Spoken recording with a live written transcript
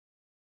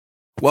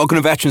Welcome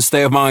to Veteran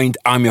State of Mind.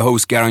 I'm your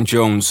host, Geraint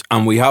Jones,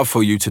 and we have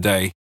for you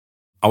today,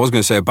 I was going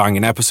to say a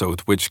banging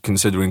episode, which,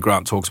 considering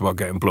Grant talks about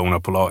getting blown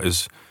up a lot,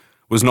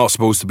 was not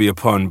supposed to be a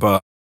pun,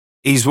 but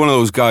he's one of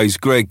those guys,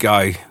 great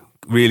guy,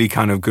 really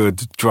kind of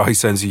good, dry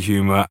sense of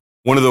humour.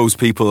 One of those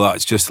people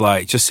that's just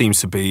seems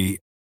to be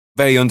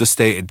very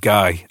understated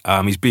guy.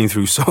 He's been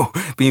through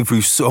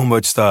so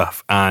much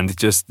stuff, and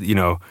just,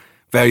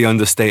 very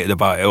understated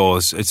about it all.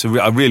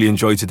 I really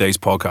enjoyed today's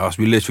podcast.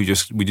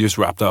 We just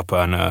wrapped up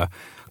and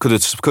could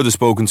have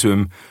spoken to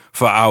him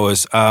for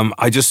hours.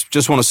 I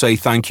just want to say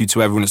thank you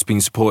to everyone that's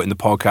been supporting the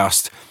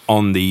podcast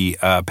on the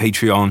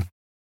Patreon.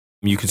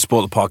 You can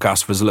support the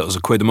podcast for as little as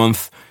 £1 a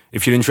month.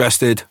 If you're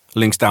interested,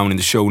 links down in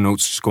the show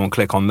notes. Just go and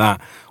click on that.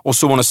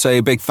 Also want to say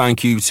a big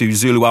thank you to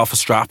Zulu Alpha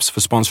Straps for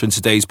sponsoring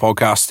today's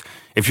podcast.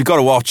 If you've got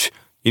a watch,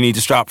 you need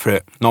a strap for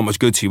it. Not much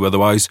good to you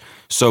otherwise.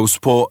 So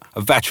support a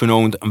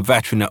veteran-owned and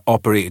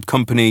veteran-operated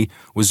company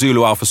with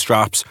Zulu Alpha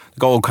Straps. They've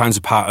got all kinds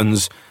of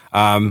patterns.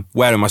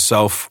 Wearing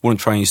myself,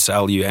 wouldn't try and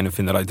sell you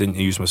anything that I didn't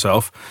use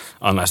myself,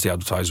 unless the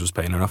advertiser was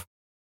paying enough.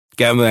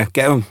 Get them there,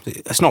 get them.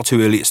 It's not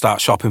too early to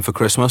start shopping for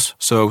Christmas,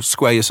 so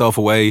square yourself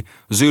away.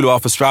 Zulu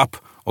Alpha Strap,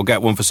 or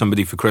get one for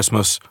somebody for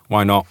Christmas.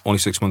 Why not? Only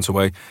 6 months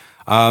away.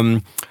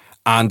 I'm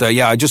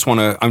just going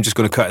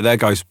to cut it there,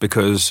 guys,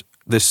 because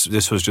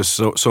this was just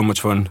so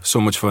much fun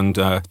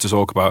to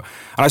talk about.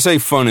 And I say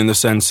fun in the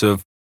sense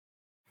of,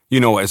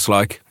 you know what it's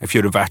like if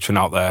you're a veteran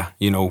out there,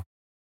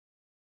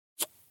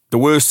 the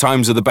worst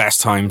times are the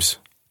best times,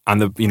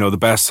 and the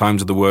best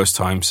times are the worst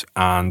times.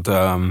 And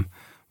I'm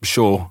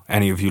sure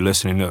any of you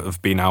listening that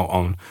have been out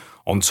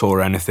on tour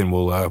or anything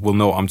will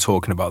know what I'm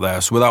talking about there.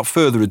 So without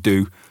further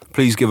ado,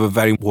 please give a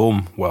very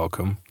warm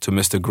welcome to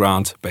Mr.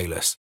 Grant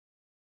Bayliss.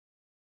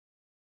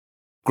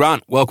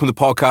 Grant, welcome to the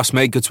podcast,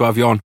 mate. Good to have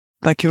you on.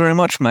 Thank you very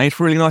much, mate.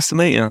 Really nice to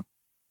meet you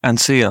and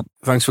see you.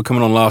 Thanks for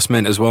coming on last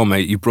minute as well,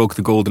 mate. You broke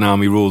the Golden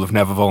Army rule of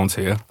never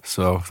volunteer,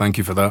 so thank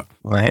you for that.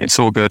 Mate, it's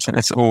all good.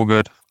 It's all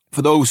good.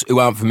 For those who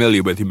aren't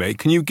familiar with you, mate,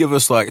 can you give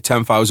us like a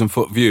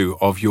 10,000-foot view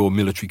of your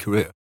military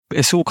career?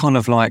 It's all kind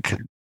of like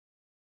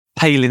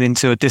paling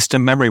into a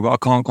distant memory what I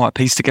can't quite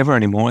piece together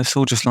anymore. It's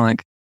all just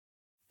like,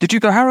 did you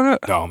go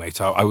Harrogate? No, mate,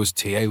 I was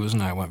TA,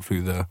 wasn't I? I went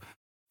through the...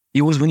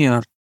 You was when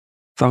you...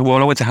 I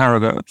went to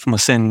Harrogate for my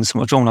sins.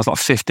 I joined when I was like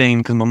 15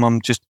 because my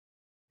mum just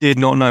did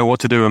not know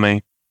what to do with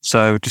me.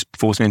 So just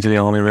forced me into the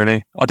army,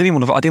 really. I didn't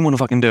want to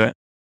fucking do it.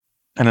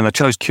 And then I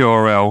chose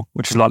QRL,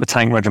 which is like the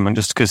tank regiment,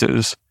 just because it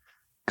was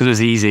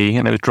easy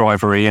and it was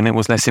drivery and it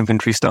was less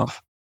infantry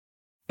stuff.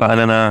 But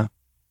then I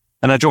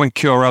joined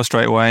QRL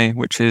straight away,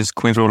 which is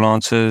Queen's Royal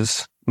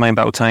Lancers, main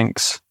battle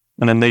tanks.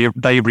 And then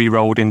they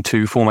re-rolled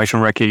into formation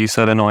recce.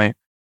 So then I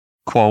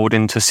qualified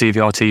into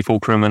CVRT full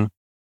crewman.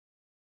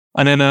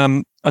 And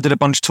then I did a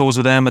bunch of tours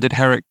with them. I did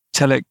Herrick,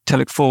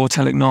 Telek 4,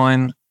 Telek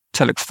 9.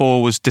 Telek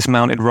 4 was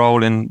dismounted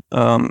role in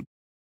Abu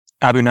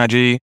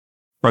Naji,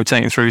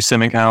 rotating through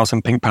Simic House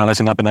and Pink Palace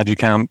in Abu Naji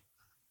camp.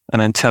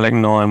 And then Telek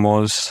 9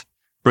 was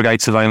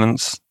brigade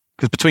surveillance.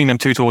 Because between them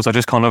two tours, I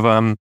just kind of,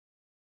 when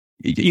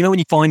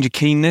you find your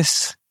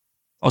keenness,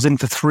 I was in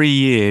for 3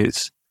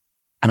 years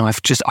and I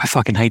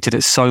fucking hated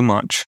it so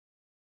much.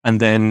 And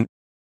then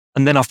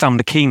I found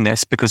the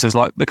keenness because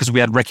we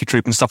had recce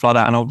troop and stuff like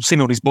that. And I was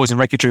seeing all these boys in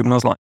recce troop and I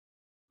was like,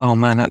 oh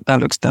man,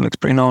 that looks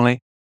pretty gnarly.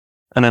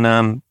 And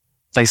then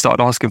they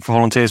started asking for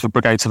volunteers for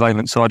brigade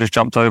surveillance. So I just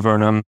jumped over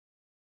and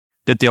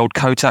did the old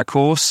COTAC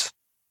course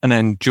and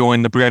then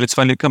joined the Brigade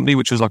Surveillance Company,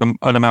 which was like an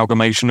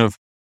amalgamation of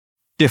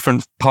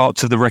different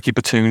parts of the recce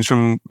platoons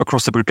from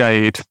across the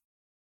brigade.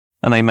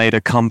 And they made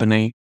a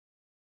company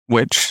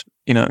which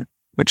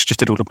just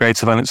did all the brigade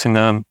surveillance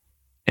in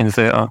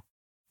theatre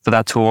for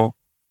that tour.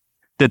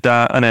 Did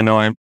that, and then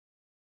I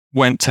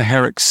went to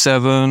Herrick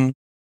 7,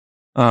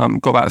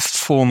 got about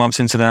 4 months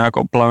into that, I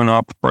got blown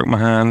up, broke my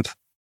hand,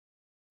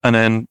 and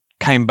then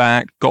came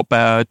back, got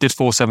better, did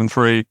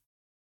 473,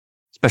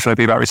 special OP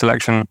battery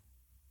selection,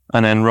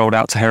 and then rolled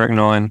out to Herrick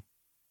 9,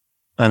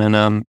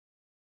 and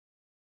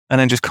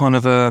then just kind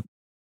of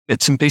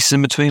bits and pieces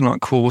in between,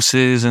 like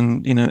courses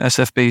and,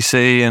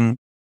 SFBC and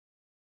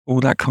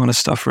all that kind of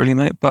stuff, really,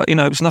 mate. But, it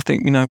was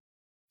nothing,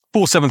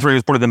 473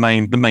 was probably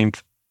the main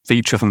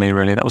feature for me,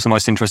 really. That was the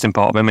most interesting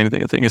part of it. I mean,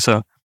 I think it's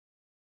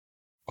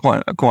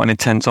quite an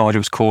intense,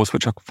 arduous course,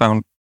 which I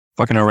found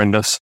fucking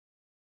horrendous.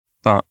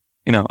 But,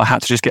 I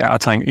had to just get out of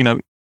tank.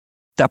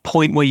 That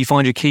point where you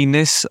find your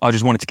keenness, I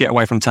just wanted to get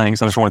away from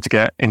tanks. I just wanted to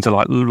get into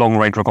like long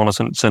range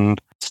reconnaissance and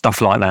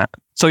stuff like that.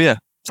 So yeah,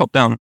 top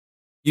down.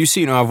 You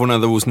seem to have one of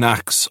those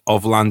knacks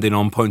of landing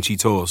on punchy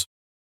tours.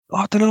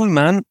 I don't know,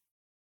 man.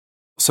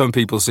 Some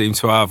people seem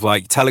to have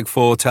like Telek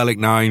 4, Telek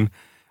 9,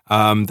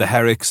 the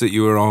Herricks that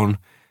you were on.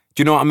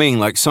 Do you know what I mean?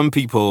 Like some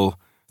people,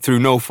 through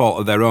no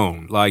fault of their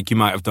own, like you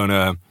might have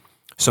done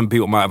some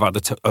people might have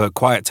had a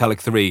quiet Telek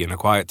 3 and a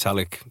quiet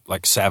Telek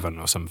like 7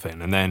 or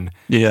something. And then,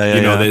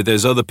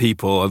 there's other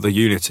people, other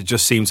units that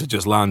just seem to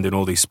just land in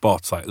all these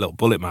spots, like little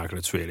bullet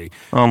magnets, really.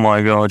 Oh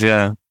my God,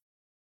 yeah.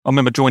 I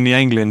remember joining the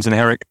Anglians in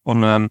Herrick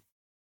on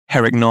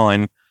Herrick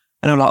 9.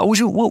 And I'm like,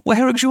 what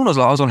Herrick's you on?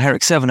 I was on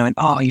Herrick 7. I went,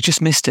 oh, you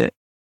just missed it.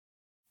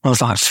 I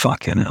was like,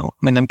 fucking hell.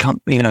 I mean,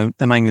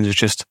 them England was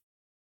just,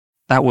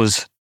 that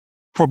was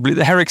probably,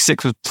 the Herrick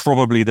 6 was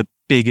probably the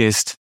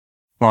biggest,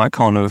 like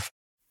kind of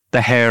the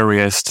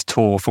hairiest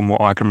tour from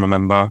what I can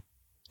remember.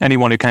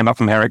 Anyone who came up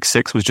from Herrick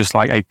 6 was just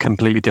like a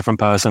completely different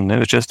person. It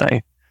was just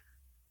an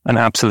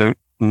absolute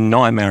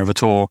nightmare of a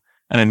tour.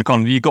 And then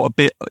kind of, you got a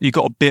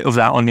bit of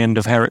that on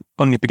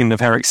the beginning of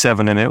Herrick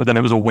 7, and then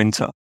it was all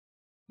winter.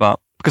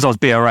 But because I was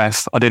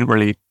BRF, I didn't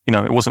really,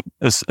 it wasn't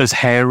as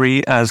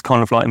hairy as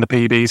kind of like in the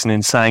PBs and in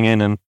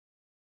Sangin and,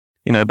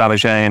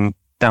 Babagé and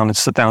down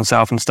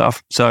south and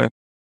stuff. So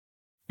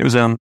it was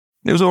all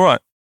right.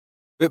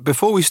 But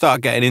before we start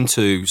getting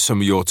into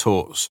some of your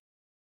tours,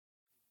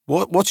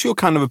 what's your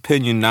kind of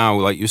opinion now?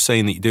 Like you're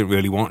saying that you didn't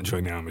really want to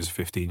join the army as a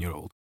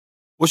 15-year-old.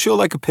 What's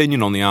your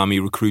opinion on the army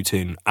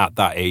recruiting at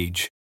that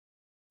age?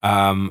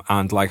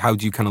 And like, how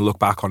do you kind of look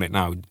back on it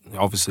now?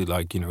 Obviously,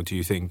 do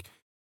you think,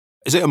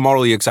 is it a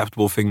morally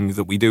acceptable thing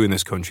that we do in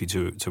this country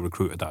to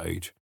recruit at that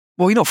age?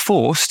 Well, you're not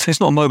forced. It's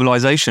not a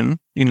mobilisation.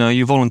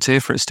 You volunteer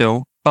for it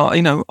still. But,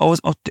 I was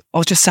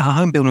just sat at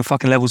home building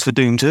fucking levels for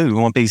Doom 2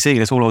 on my PC.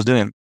 That's all I was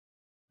doing.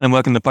 And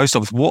working in the post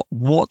office.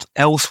 What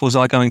else was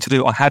I going to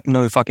do? I had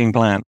no fucking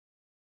plan.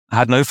 I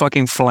had no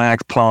fucking flag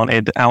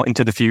planted out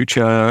into the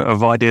future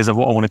of ideas of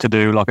what I wanted to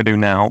do like I do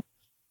now.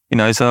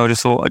 So I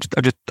just thought,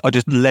 I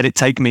just let it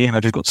take me, and I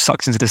just got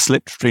sucked into the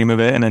slipstream of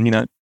it, and then,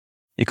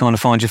 you kind of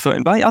find your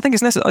footing. But I think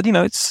it's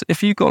necessary, it's,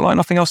 if you've got like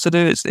nothing else to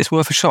do, it's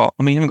worth a shot.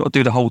 I mean, you haven't got to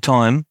do the whole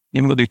time. You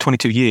haven't got to do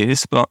 22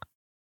 years, but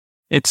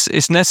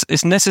it's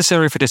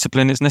necessary for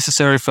discipline. It's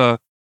necessary for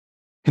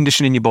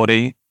conditioning your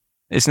body.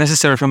 It's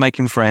necessary for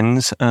making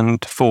friends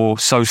and for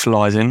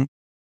socializing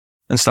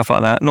and stuff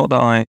like that. Not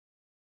that I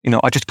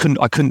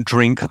couldn't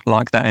drink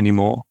like that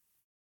anymore.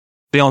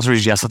 The answer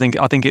is yes. I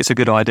think it's a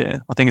good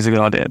idea. But I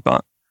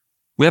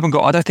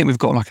don't think we've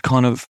got like a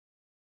kind of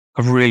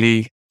a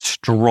really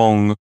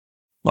strong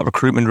like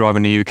recruitment drive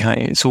in the UK.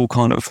 It's all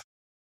kind of,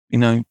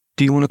 do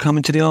you want to come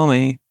into the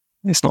army?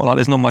 It's not like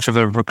there's not much of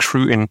a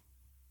recruiting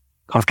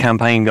kind of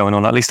campaign going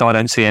on. At least I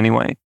don't see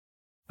anyway.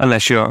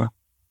 Unless you're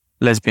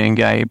lesbian,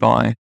 gay,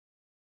 bi.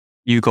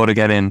 You got to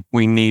get in.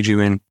 We need you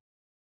in.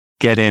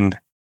 Get in.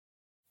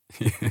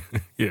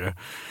 Yeah.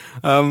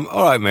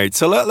 All right, mate.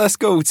 So let's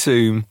go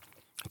to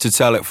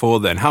Telek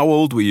 4 then. How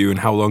old were you and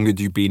how long had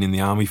you been in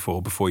the army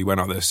for before you went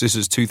out this? This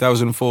is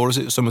 2004, is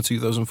it? Summer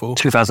 2004?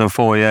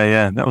 2004,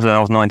 yeah. I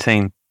was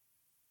 19.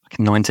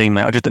 19,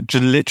 mate. I just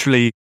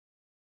literally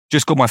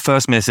just got my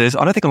first missus.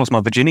 I don't think I lost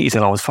my virginity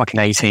till I was fucking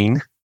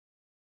 18.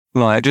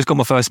 Like, I just got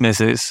my first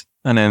missus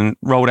and then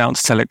rolled out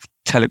to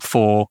Telek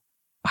 4.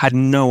 I had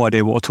no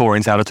idea what a tour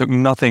entailed. I took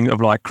nothing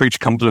of like creature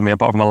comforts with me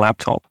apart from a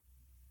laptop.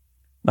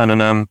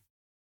 And then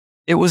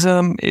it was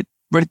it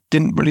really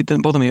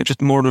didn't bother me. It was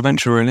just more of an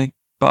adventure, really.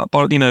 But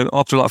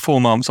after like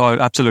 4 months, I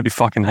absolutely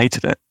fucking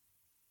hated it.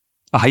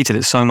 I hated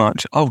it so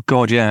much. Oh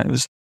God, yeah, it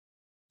was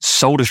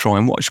soul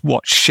destroying.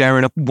 What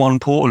sharing up one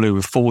portaloo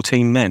with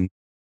 14 men.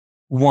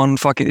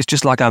 It's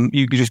just like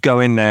you could just go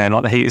in there and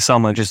like the heat of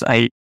summer, just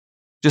a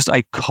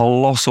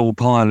colossal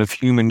pile of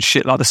human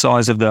shit like the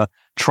size of the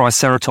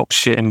Triceratops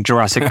shit in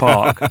Jurassic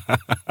Park.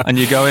 And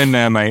you go in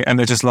there, mate, and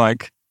there's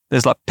like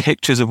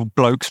pictures of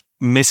blokes'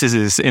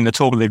 missuses in the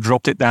toilet. They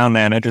dropped it down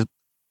there and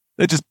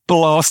they're just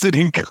blasted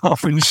in cum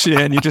and shit.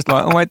 And you're just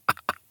like, oh my,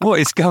 what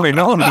is going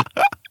on?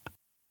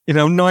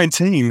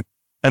 19.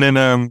 And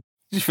then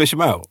just fish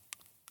them out.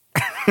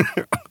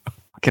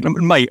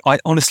 Mate, I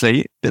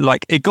honestly,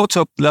 like, it got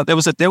to there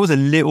was a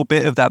little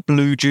bit of that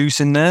blue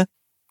juice in there.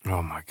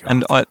 Oh my God.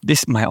 And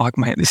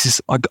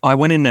I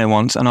went in there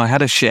once and I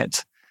had a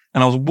shit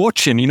and I was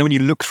watching, when you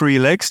look through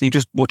your legs and you're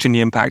just watching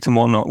the impact and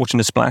whatnot, watching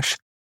the splash.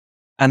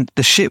 And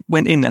the shit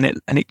went in and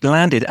it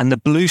landed and the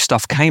blue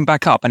stuff came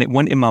back up and it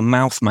went in my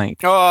mouth, mate.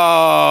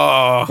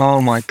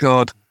 Oh my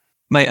God.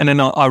 Mate, and then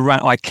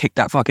I kicked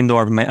that fucking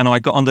door open, mate, and I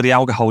got under the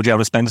alcohol gel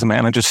dispenser, mate,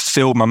 and I just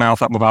filled my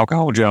mouth up with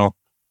alcohol gel.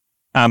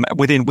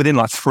 Within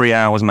like 3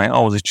 hours, mate, I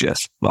was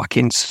just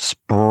fucking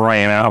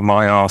spraying out of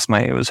my arse,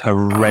 mate. It was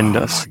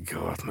horrendous. Oh my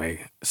God, mate.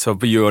 So,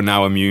 but you are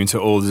now immune to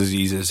all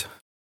diseases.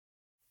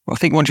 Well, I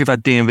think once you've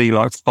had DMV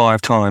like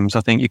 5 times,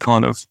 I think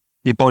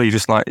your body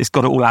just like, it's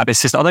got it all out of its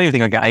system. I don't even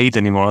think I get AIDS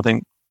anymore. I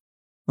think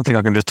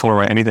I can just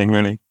tolerate anything,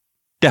 really.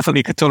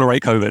 Definitely could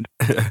tolerate COVID.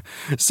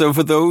 So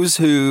for those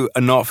who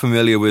are not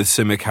familiar with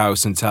Simic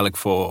House and Telek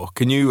 4,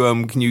 can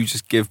you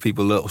just give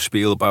people a little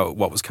spiel about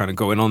what was kind of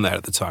going on there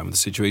at the time, the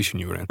situation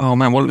you were in? Oh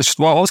man, well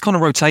I was kind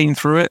of rotating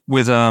through it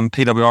with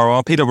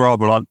PWR. PWR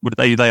were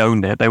like, they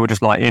owned it. They were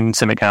just like in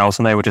Simic House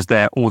and they were just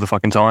there all the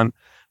fucking time.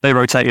 They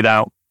rotated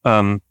out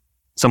some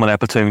of their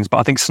platoons, but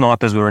I think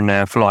snipers were in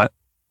there for like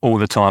all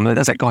the time.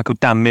 There's that guy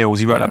called Dan Mills.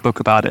 He wrote that book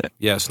about it.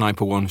 Yeah,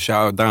 Sniper 1.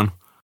 Shout out Dan.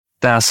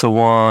 That's the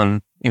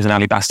one. He was an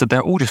alley bastard.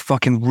 They're all just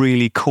fucking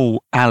really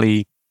cool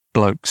alley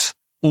blokes.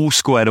 All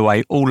squared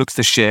away, all looks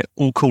the shit,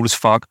 all cool as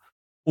fuck,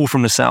 all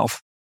from the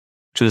south,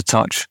 which was a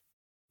touch.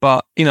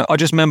 But, I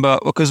just remember,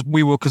 because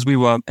we were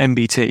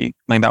MBT,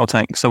 main battle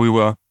tank, so we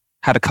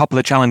had a couple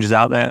of challenges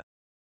out there.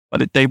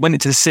 But they went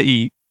into the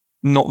city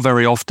not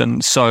very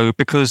often. So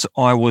because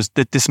I was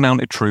the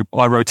dismounted troop,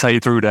 I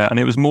rotated through there, and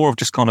it was more of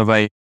just kind of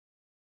a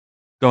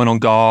going on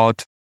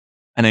guard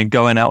and then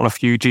going out on a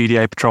few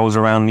GDA patrols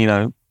around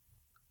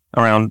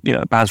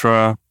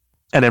Basra,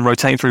 and then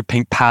rotating through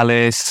Pink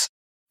Palace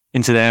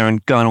into there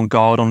and going on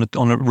guard on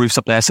the roofs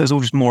up there. So it was all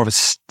just more of a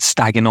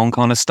stagging on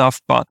kind of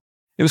stuff. But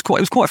it was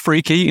quite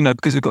freaky,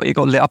 because it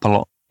got lit up a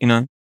lot,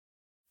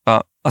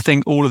 But I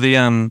think all of the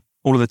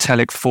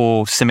Telic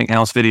 4 Simic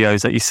House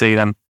videos that you see,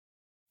 them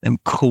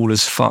cool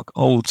as fuck,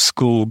 old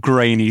school,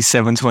 grainy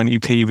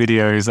 720p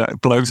videos that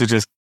blokes are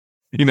just,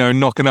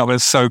 knocking up.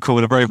 It's so cool.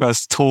 The very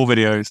first tour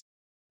videos,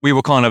 we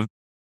were kind of,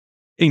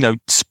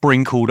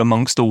 sprinkled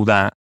amongst all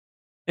that.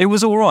 It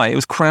was all right. It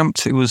was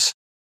cramped. It was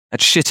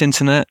at shit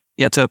internet.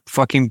 You had to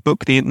fucking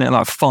book the internet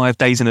like 5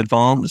 days in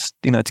advance,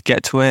 to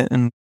get to it.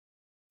 And,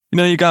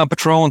 you go on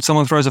patrol and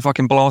someone throws a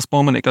fucking blast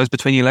bomb and it goes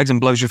between your legs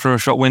and blows you through a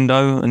shop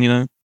window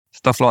and,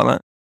 stuff like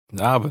that.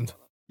 It happened.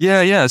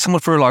 Yeah. Someone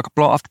threw like a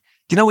blast.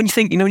 When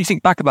you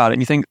think back about it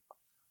and you think,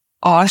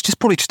 oh, that's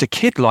probably just a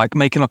kid like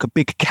making like a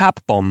big cap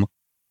bomb.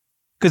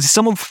 Because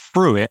someone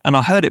threw it and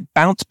I heard it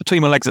bounce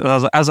between my legs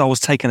as I was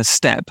taking a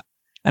step.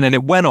 And then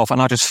it went off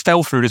and I just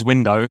fell through this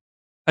window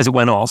as it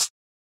went off.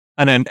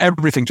 And then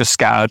everything just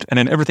scattered and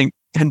then everything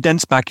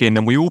condensed back in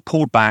and we all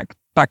pulled back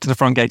to the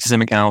front gate to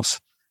Simic House.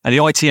 And the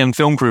ITM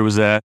film crew was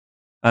there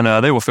and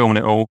they were filming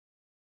it all.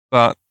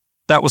 But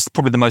that was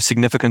probably the most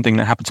significant thing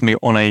that happened to me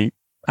on a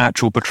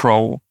actual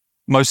patrol.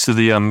 Most of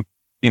the,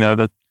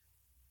 the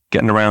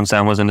getting around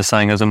sound was in the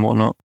sangers and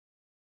whatnot.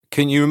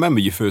 Can you remember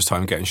your first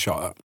time getting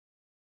shot at?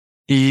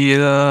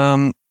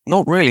 Yeah,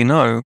 not really,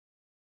 no.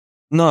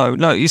 No,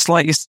 it's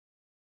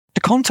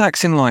the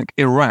contacts in like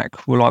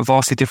Iraq were like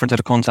vastly different to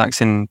the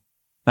contacts in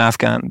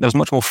Afghan. There was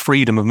much more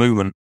freedom of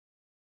movement.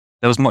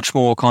 There was much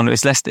more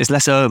it's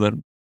less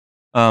urban.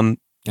 In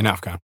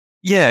Afghan?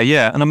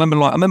 Yeah. And I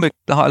remember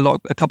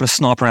a couple of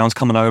sniper rounds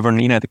coming over and,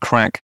 the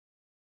crack.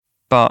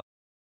 But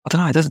I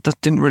don't know,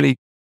 it didn't really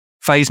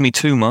faze me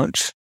too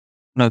much.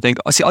 I did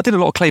a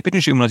lot of clay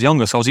pigeon shooting when I was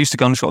younger, so I was used to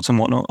gunshots and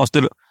whatnot.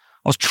 I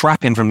was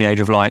trapping from the age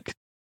of like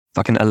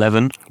fucking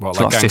 11 what,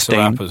 to like like gangster 15.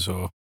 rappers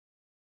or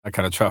that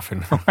kind of trapping?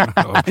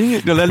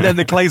 Then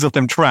the clays off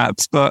them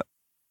traps, but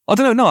I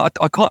don't know. No,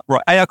 I can't.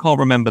 Right, I can't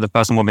remember the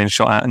person one being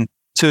shot at, and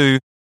 2,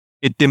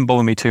 it didn't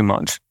bother me too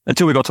much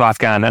until we got to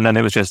Afghan, and then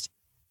it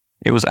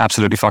was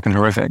absolutely fucking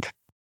horrific.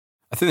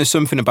 I think there's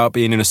something about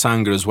being in a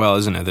Sangha as well,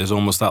 isn't it? There's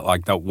almost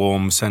that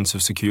warm sense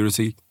of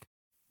security.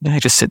 Yeah,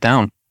 just sit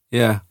down.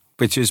 Yeah,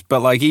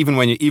 but like even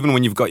when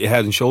you've got your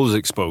head and shoulders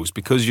exposed,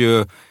 because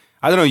you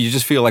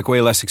just feel like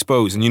way less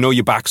exposed, and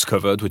your back's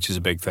covered, which is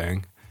a big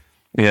thing.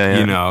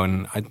 Yeah.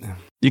 And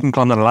you can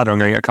climb down a ladder and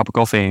go get a cup of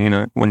coffee,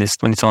 when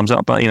your time's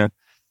up. But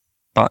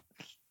but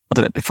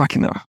I don't know.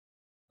 Fucking no.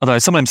 Although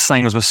some of them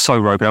sangers were so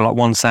ropey, like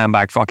 1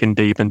 sandbag fucking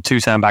deep and 2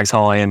 sandbags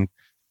high, and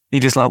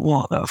you're just like,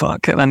 what the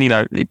fuck?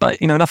 And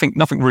but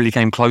nothing really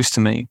came close to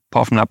me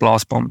apart from that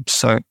blast bomb.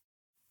 So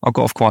I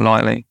got off quite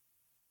lightly.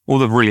 All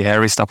the really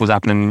hairy stuff was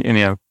happening,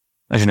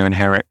 as in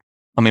Herrick.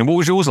 I mean, what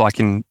was yours like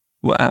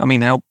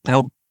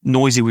how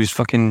noisy was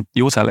fucking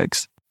your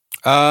Telex?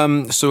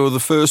 So the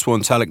first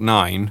one, Telic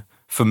 9,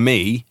 for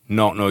me,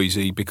 not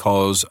noisy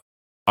because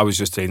I was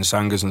just in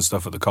Sangers and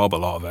stuff at the Cobb, a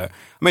lot of it.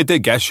 I mean, I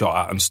did get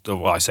shot at and stuff.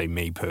 Well, I say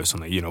me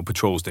personally,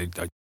 patrols did.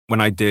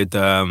 When I did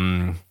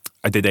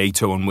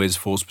ATO and Wiz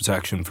Force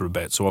Protection for a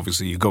bit, so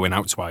obviously you're going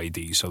out to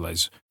IED, so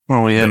there's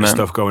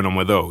stuff going on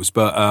with those.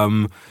 But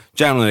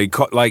generally,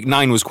 like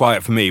 9 was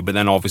quiet for me, but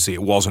then obviously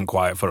it wasn't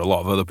quiet for a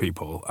lot of other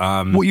people.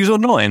 What, you was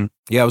on 9?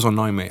 Yeah, I was on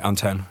 9, mate, and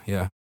 10,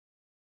 yeah.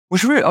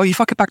 Was you really? Oh, you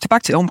fucking back to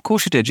back to it? Oh, of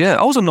course you did, yeah.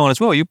 I was on 9 as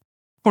well. You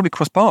probably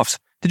crossed paths.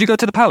 Did you go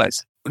to the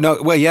Palace?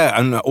 No, well, yeah,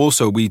 and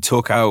also we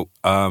took out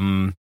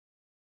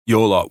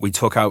your lot. We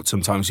took out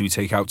sometimes we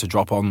take out to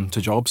drop on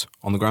to jobs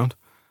on the ground.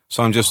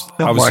 So I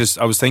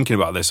was thinking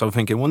about this. I was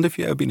thinking, wonder if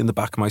you ever been in the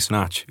back of my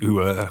snatch.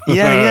 Yeah,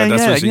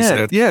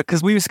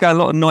 because we used to get a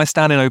lot of nice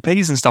standing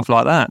OPs and stuff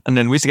like that, and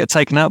then we used to get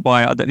taken out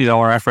by our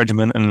RF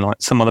regiment and like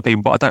some other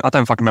people. But I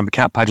don't fucking remember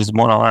cap pages and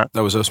whatnot like that.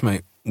 That was us,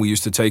 mate. We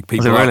used to take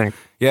people. Was it out. really?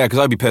 Yeah, because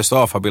I'd be pissed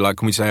off. I'd be like,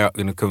 "Can we stay out?"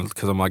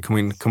 Because I'm like, "Can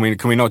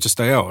we not just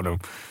stay out?"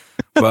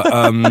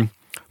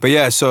 But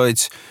yeah, so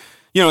it's.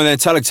 And then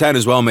Telic 10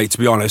 as well, mate, to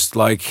be honest.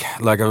 Like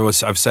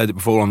I've said it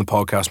before on the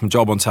podcast, my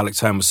job on Telic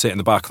 10 was sit in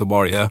the back of the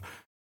Warrior.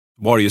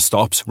 Warrior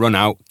stops, run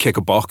out, kick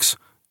a box,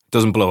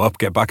 doesn't blow up,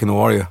 get back in the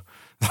Warrior.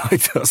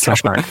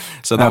 Cashback.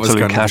 So that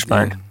absolute was kind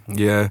cashback. of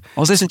yeah. I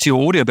was listening to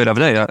your audio bit the other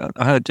day.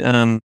 I heard,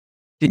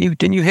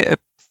 didn't you hit a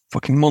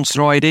fucking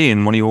monster ID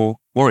in one of your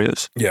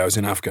Warriors? Yeah, I was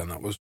in Afghan,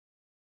 that was.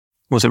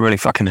 Was it really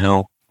fucking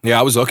hell? Yeah,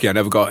 I was lucky. I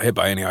never got hit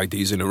by any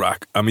IDs in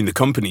Iraq. I mean, the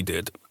company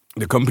did.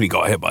 The company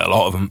got hit by a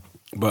lot of them.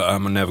 But I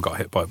never got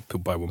hit by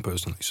one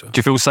personally. So, do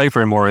you feel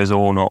safer in Warriors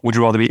or not? Would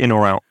you rather be in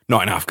or out?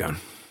 Not in Afghan.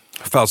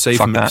 I felt safe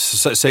in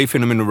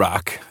them in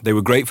Iraq. They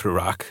were great for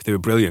Iraq. They were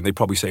brilliant.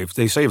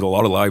 They saved a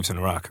lot of lives in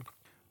Iraq.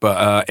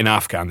 But in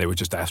Afghan, they were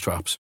just death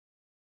traps.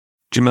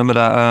 Do you remember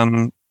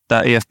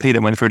that EFP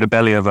that went through the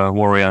belly of a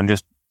Warrior and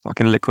just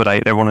fucking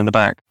liquidate everyone in the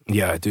back?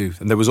 Yeah, I do.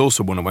 And there was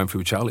also one that went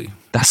through Charlie.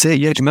 That's it.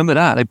 Yeah, do you remember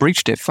that? They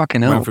breached it.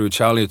 Fucking hell. Went through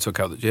Charlie. It took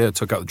out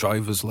the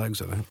driver's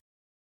legs, I think.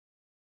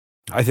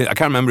 I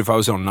can't remember if I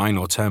was on 9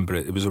 or 10, but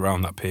it was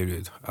around that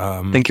period.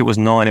 I think it was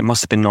 9. It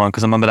must have been 9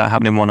 because I remember that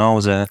happening when I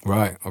was there.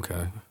 Right,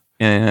 okay.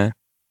 Yeah.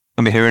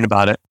 I remember hearing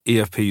about it.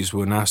 EFPs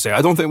were nasty.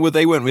 I don't think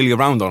they weren't really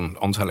around on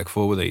Telek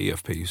 4, were they,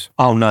 EFPs?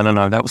 Oh,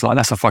 no. That's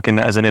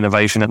an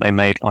innovation that they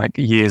made like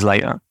years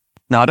later.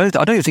 No, I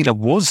don't even think there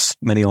was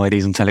many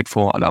IDs on Telek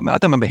 4. I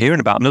don't remember hearing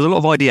about them. There's a lot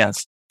of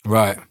IDF.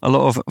 Right. A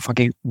lot of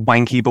fucking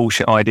wanky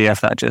bullshit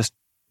IDF that just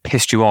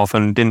pissed you off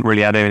and didn't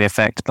really have any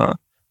effect, but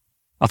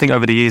I think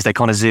over the years they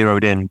kind of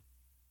zeroed in.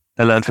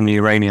 They learned from the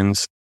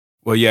Iranians.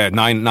 Well, yeah,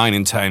 9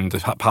 and 10, the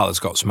pallets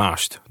got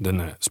smashed,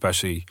 didn't it?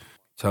 Especially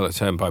Telek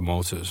 10 by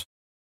mortars.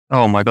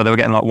 Oh my God, they were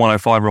getting like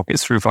 105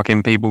 rockets through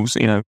fucking people's,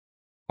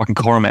 fucking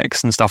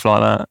Coromex and stuff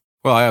like that.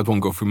 Well, I had one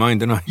go through mine,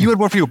 didn't I? You had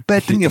one for your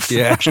bed, didn't you?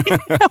 Yeah.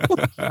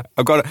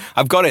 I've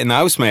got it in the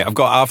house, mate. I've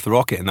got half the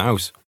rocket in the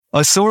house.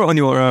 I saw it on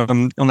your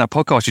on that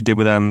podcast you did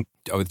with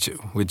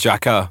with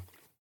Jacka.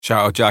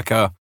 Shout out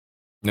Jacka.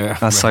 Yeah.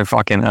 That's so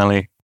fucking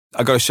alley.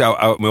 I got to shout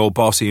out my old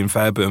boss Ian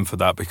Fairburn for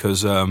that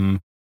because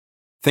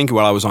thinking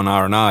while I was on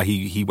R&R,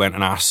 he went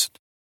and asked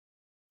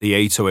the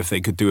ATO if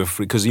they could do a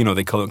free, because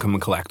they come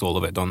and collect all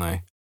of it, don't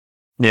they?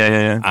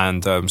 Yeah.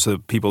 And so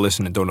people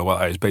listening don't know what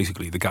that is.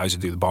 Basically, the guys who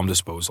do the bomb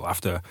disposal,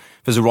 after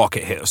if there's a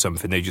rocket hit or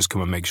something, they just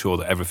come and make sure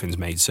that everything's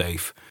made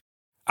safe.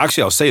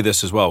 Actually, I'll say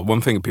this as well.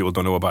 One thing people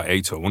don't know about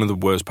ATO, one of the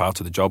worst parts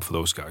of the job for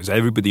those guys,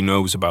 everybody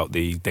knows about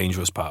the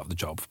dangerous part of the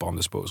job for bomb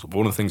disposal. But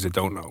one of the things they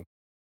don't know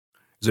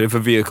is that if a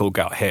vehicle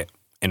got hit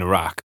in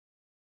Iraq,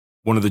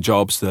 one of the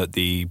jobs that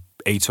the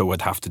ATO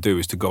would have to do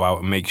is to go out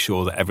and make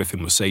sure that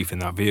everything was safe in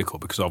that vehicle,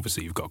 because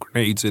obviously you've got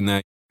grenades in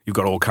there, you've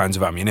got all kinds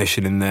of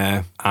ammunition in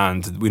there,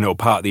 and we know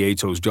part of the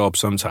ATO's job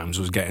sometimes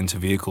was getting into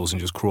vehicles and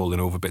just crawling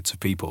over bits of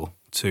people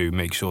to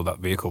make sure that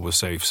vehicle was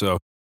safe. So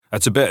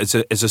it's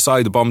a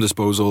side of bomb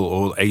disposal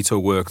or ATO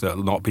work that a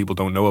lot of people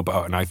don't know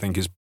about, and I think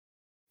is,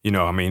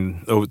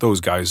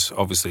 those guys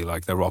obviously,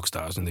 like, they're rock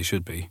stars, and they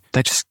should be.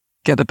 They just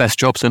get the best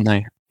jobs, don't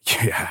they?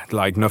 Yeah,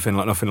 like nothing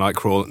like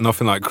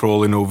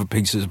crawling over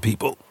pieces of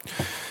people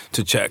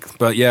to check.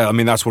 But yeah, I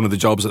mean, that's one of the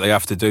jobs that they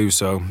have to do.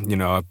 So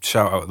I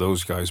shout out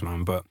those guys,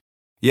 man. But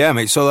yeah,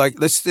 mate. So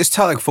like, let's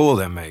Telek 4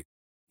 then, mate.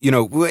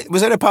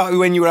 Was there a part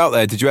when you were out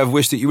there? Did you ever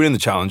wish that you were in the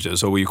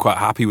Challengers, or were you quite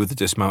happy with the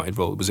dismounted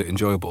role? Was it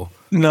enjoyable?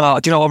 No,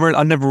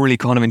 I never really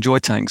kind of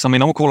enjoyed tanks. I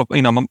mean, I'm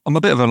a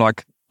bit of a,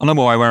 like, I know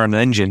why I wear an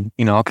engine.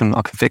 I can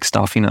fix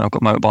stuff. I've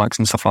got motorbikes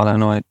and stuff like that,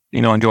 and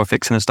I enjoy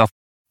fixing and stuff.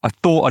 I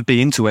thought I'd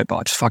be into it, but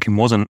I just fucking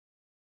wasn't.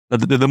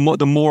 The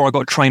more I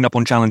got trained up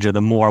on Challenger,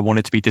 the more I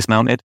wanted to be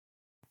dismounted.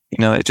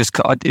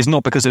 It's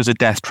not because it was a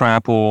death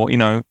trap or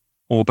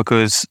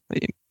because,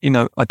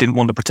 I didn't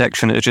want the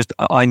protection. It's just,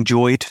 I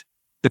enjoyed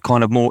the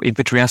kind of more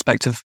infantry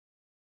aspect of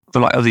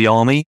the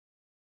army.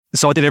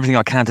 So I did everything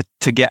I can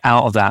to get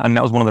out of that. And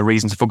that was one of the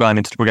reasons for going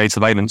into the brigade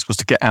surveillance, was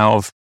to get out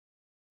of,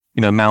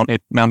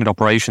 mounted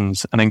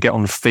operations and then get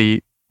on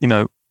feet,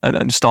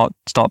 and start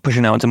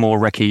pushing out into more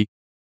recce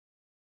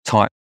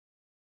type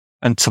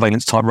and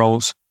surveillance type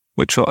roles,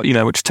 which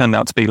turned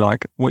out to be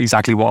like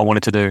exactly what I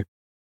wanted to do.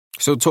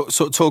 So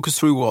talk us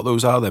through what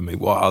those are then, mate.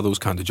 What are those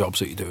kind of jobs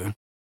that you're doing?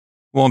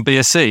 Well, on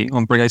BSC,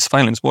 on brigade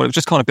surveillance, it was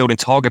just kind of building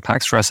target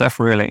packs for SF,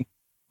 really.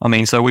 I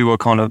mean, so we were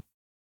kind of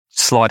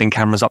sliding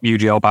cameras up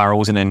UGL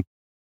barrels and then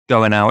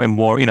going out in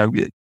war.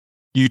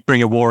 You'd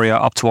bring a warrior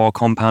up to our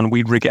compound,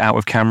 we'd rig it out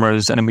with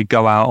cameras, and then we'd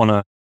go out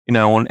on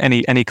on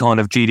any kind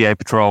of GDA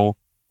patrol.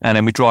 And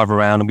then we'd drive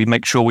around and we'd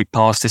make sure we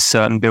passed this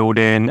certain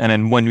building. And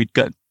then when we'd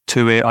get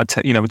to it,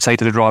 we'd say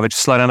to the driver,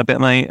 just slow down a bit,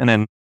 mate. And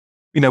then,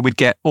 we'd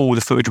get all the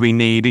footage we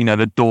need,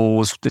 the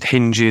doors, the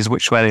hinges,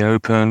 which way they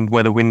opened,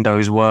 where the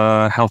windows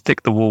were, how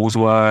thick the walls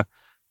were,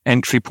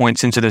 entry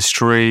points into the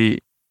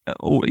street,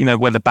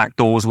 where the back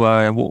doors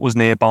were, what was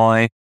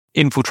nearby,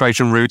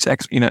 infiltration routes,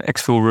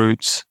 exfil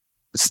routes,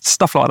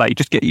 stuff like that.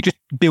 You just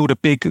build a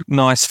big,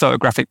 nice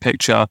photographic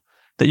picture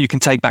that you can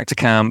take back to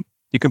camp.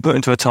 You can put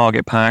into a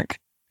target pack.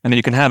 And then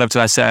you can hand over to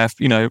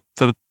SF,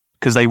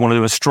 because they want to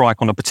do a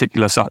strike on a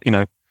particular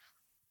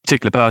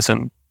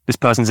person. This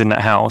person's in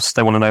that house.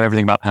 They want to know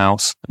everything about the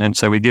house. And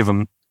so we give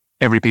them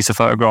every piece of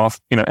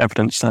photograph,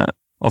 evidence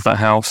of that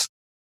house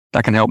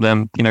that can help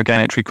them, gain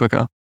entry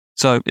quicker.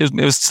 So it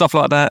was stuff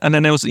like that. And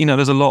then there's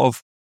a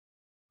lot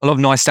of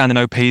nice standing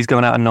OPs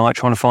going out at night,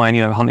 trying to find,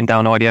 hunting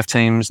down IDF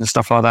teams and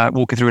stuff like that,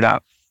 walking through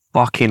that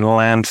fucking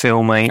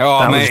landfill, mate. Oh,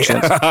 that mate. Was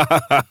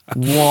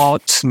just,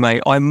 what,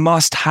 mate? I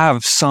must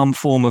have some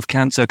form of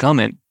cancer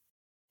coming.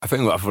 I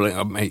think,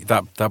 mate,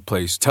 that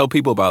place. Tell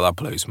people about that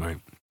place, mate.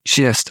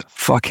 Just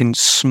fucking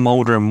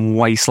smouldering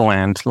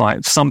wasteland,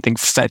 like something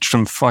fetched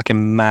from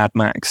fucking Mad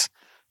Max.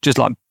 Just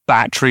like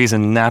batteries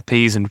and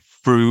nappies and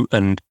fruit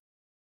and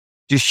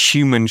just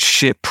human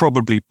shit,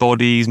 probably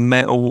bodies,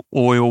 metal,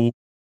 oil,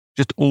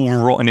 just all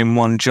rotten in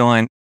one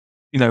giant,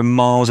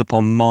 miles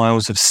upon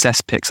miles of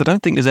cesspits. I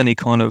don't think there's any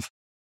kind of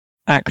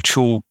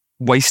actual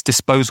waste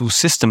disposal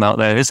system out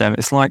there, is there?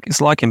 It's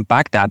like in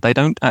Baghdad. They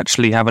don't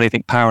actually have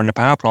anything powering the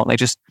power plant. They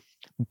just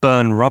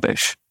burn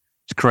rubbish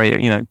to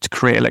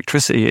create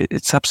electricity.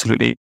 It's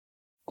absolutely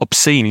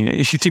obscene.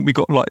 If you think we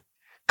got we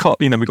got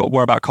to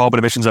worry about carbon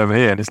emissions over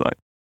here, and it's like,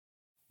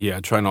 yeah,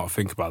 try not to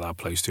think about that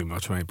place too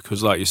much, mate,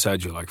 because like you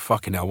said, you're like,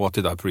 fucking hell, what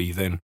did I breathe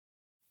in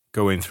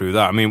going through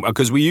that? I mean,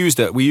 because we used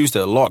it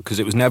a lot because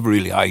it was never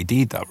really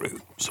ID'd, that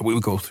route. So we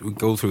would go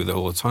through it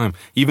all the time.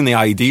 Even the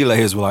ID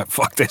layers were like,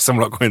 fuck this, I'm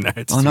not going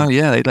there. I know,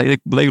 yeah,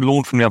 they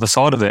launched from the other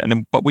side of it, and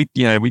then, but we'd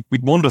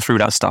wander through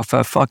that stuff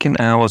for fucking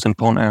hours and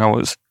upon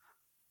hours.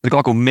 There's a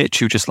guy called Mitch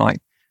who just we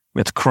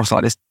had to cross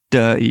this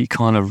dirty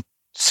kind of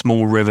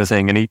small river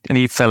thing, and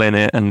he fell in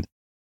it and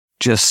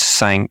just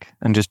sank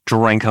and just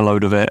drank a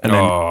load of it and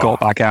then got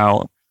back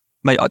out.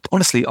 Mate,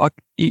 honestly,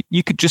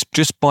 you could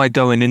just by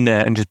going in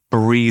there and just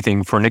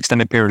breathing for an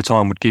extended period of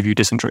time would give you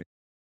dysentery.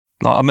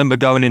 I remember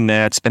going in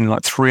there, spending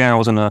 3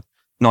 hours on a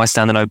nice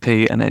standing OP,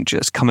 and then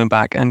just coming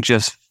back and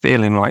just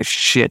feeling like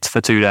shit for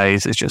 2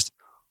 days. It's just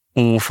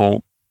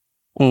awful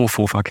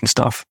fucking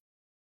stuff.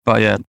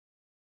 But yeah.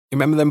 You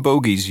remember them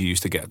bogeys you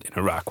used to get in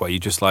Iraq where you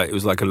just it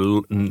was like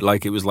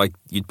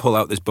you'd pull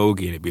out this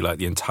bogey and it'd be like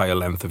the entire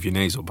length of your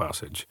nasal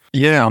passage.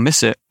 Yeah, I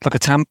miss it.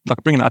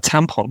 Like bringing out a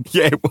tampon.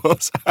 Yeah, it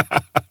was.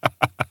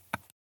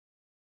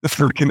 The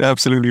freaking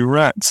absolutely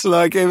rats.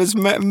 It was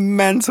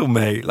mental,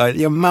 mate.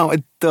 The amount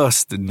of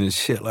dust and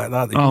shit like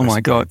that. Oh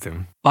my God.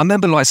 I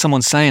remember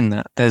someone saying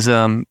that there's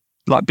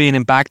being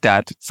in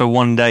Baghdad for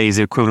 1 day is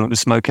the equivalent to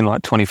smoking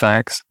 20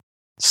 fags.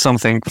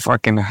 Something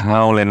fucking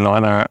howling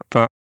like that.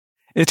 But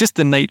it's just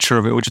the nature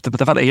of it, or just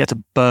the fact that he had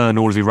to burn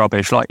all of his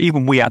rubbish.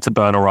 Even we had to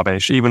burn our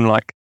rubbish. Even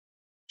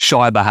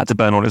Schreiber had to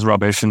burn all his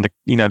rubbish, and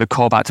the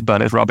Cobb had to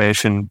burn his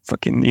rubbish, and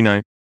fucking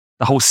the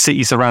whole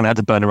city surrounding had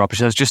to burn the rubbish.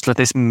 There's just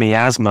this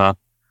miasma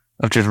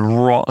of just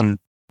rotten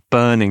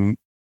burning.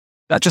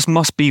 That just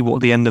must be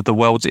what the end of the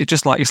world.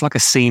 It's like a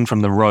scene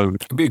from The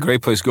Road. It'd be a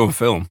great place to go and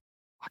film.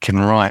 Fucking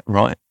right.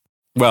 Well,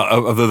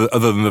 other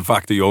than the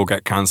fact that you all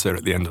get cancer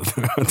at the end of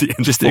the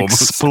end. Just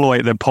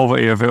exploit the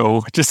poverty of it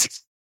all.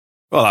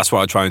 Well, that's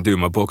what I try and do in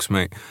my books,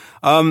 mate.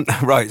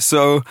 Right,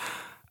 so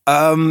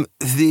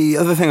the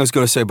other thing I was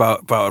going to say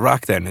about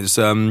Iraq then is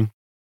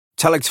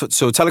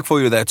Telic 4,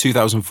 you were there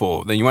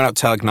 2004. Then you went out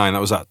Telic 9, that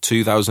was at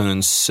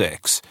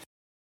 2006.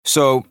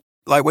 So,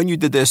 when you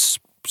did this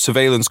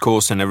surveillance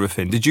course and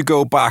everything, did you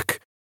go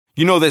back?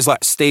 There's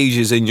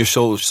stages in your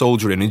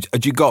soldiering.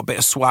 Had you got a bit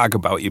of swag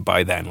about you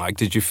by then?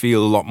 Did you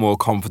feel a lot more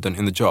confident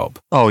in the job?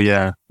 Oh,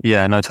 yeah.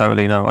 Yeah, no,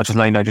 totally. No, I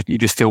just you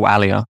just feel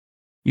allier.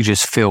 You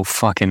just feel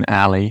fucking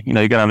alley. You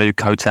go down to do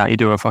coats out, you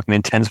do a fucking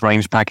intense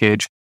range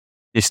package,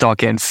 you start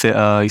getting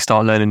fitter, you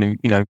start learning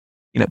new,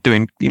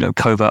 doing,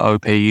 covert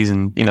OPs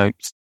and,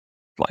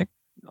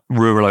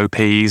 rural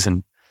OPs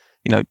and,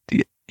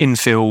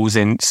 infills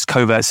in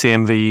covert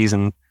CMVs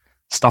and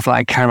stuff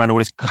like that, carrying around all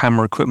this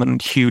camera equipment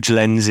and huge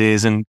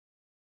lenses and,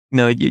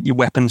 your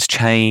weapons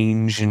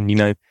change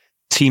and,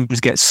 teams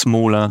get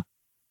smaller,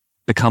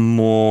 become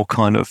more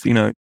kind of,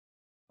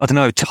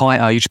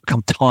 tighter. You just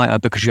become tighter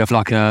because you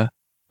have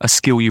a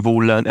skill you've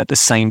all learned at the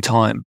same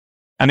time.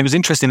 And it was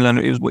interesting to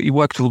learn, you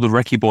worked with all the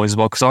recce boys as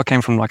well, because I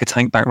came from a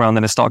tank background,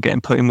 then I started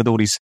getting put in with all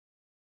these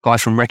guys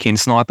from recce and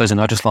snipers,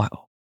 and I just boys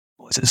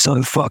are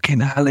so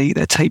fucking alley,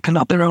 they're taping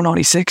up their own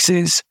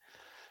 96s.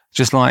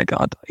 Just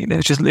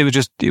it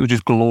was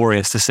just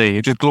glorious to see. It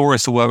was just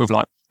glorious to work with,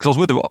 because I was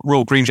with the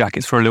Royal Green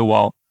Jackets for a little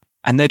while,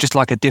 and they're just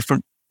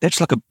they're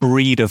just a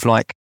breed of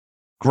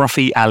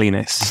gruffy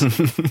alliness.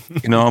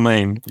 You know what I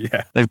mean?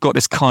 Yeah. They've got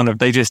this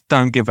they just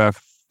don't give a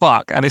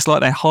fuck, and it's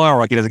their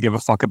hierarchy doesn't give a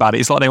fuck about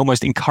it. It's they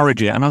almost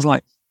encourage it, and I was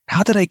like,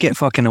 how do they get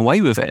fucking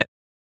away with it?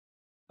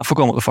 I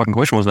forgot what the fucking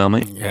question was now,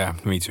 mate. Yeah,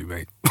 me too,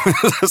 mate.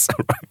 That's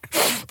all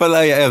right. But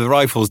the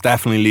rifles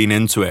definitely lean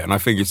into it, and I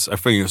think it's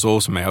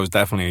awesome, mate. I was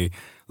definitely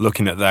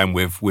looking at them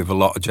with a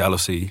lot of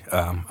jealousy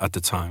at the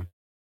time.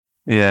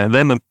 Yeah,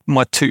 them and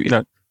my two,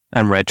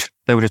 and Reg,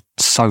 they were just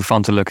so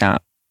fun to look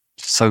at,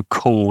 so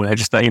cool. They're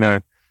just I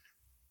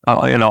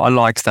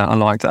liked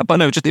that. But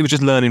no, it was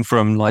just learning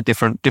from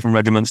different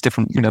regiments,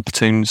 different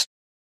platoons.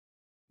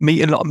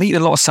 Meeting a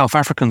lot of South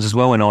Africans as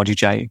well in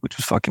RGJ, which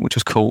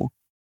was cool.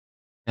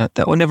 I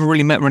never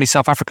really met many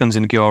South Africans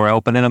in the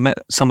QRL, but then I met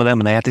some of them,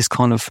 and they had this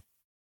there's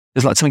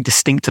something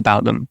distinct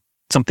about them,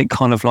 something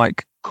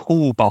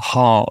cool but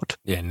hard.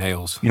 Yeah,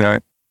 nails.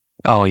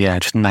 Oh yeah,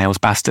 just nails,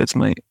 bastards,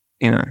 mate.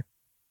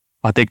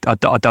 I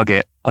dug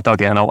it,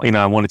 and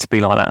I wanted to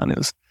be like that, and it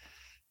was.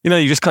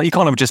 You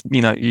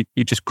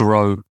just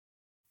grow.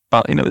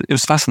 But, it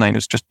was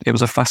fascinating. It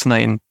was a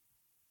fascinating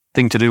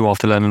thing to do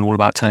after learning all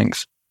about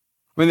tanks.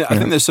 I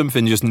think there's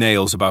something just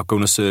nails about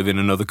going to serve in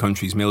another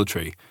country's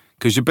military.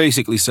 Because you're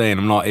basically saying,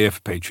 I'm not here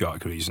for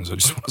patriotic reasons, I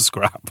just want to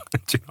scrap. Do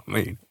you know what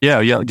I mean? Yeah,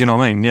 do you know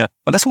what I mean? Yeah.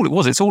 But that's all it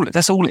was. That's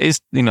all it is,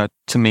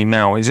 to me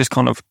now. It's just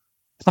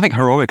nothing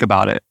heroic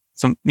about it,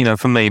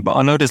 for me. But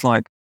I know there's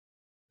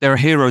there are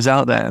heroes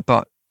out there,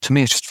 but to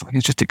me, it's just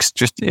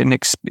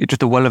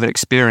a well of an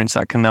experience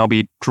that can now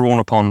be drawn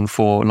upon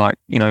for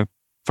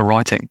for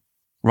writing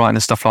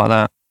and stuff like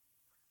that.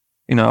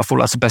 I thought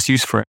that's the best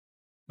use for it.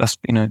 That's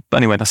but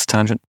anyway, that's a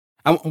tangent.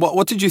 And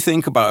what did you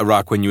think about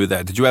Iraq when you were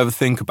there? Did you ever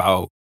think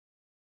about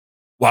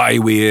why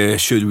are we here?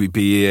 Should we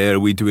be here? Are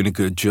we doing a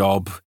good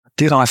job?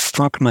 Did I?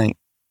 Fuck, mate.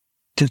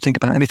 Didn't think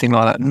about anything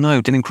like that.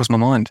 No, didn't cross my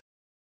mind.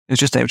 It was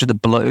just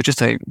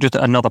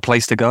another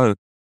place to go.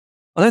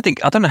 I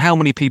don't know how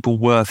many people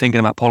were thinking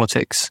about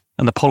politics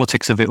and the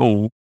politics of it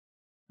all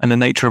and the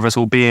nature of us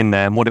all being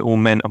there and what it all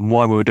meant and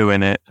why we were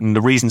doing it and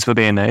the reasons for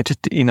being there. It just,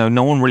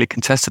 no one really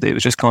contested it. It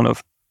was just kind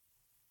of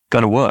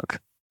going to work.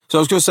 So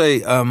I was going to say,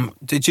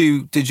 did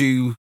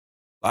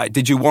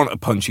you want a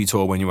punchy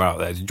tour when you were out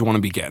there? Did you want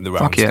to be getting the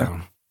rounds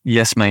down?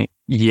 Yes, mate.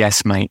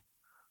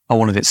 I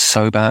wanted it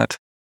so bad.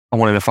 I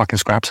wanted a fucking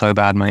scrap so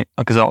bad, mate.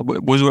 Because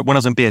when I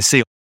was in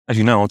BSC, as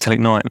you know, on Tele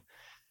 9,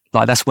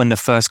 like that's when the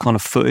first kind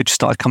of footage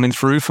started coming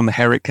through from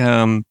Herrick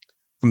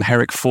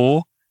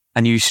 4,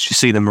 and you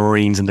see the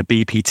Marines and the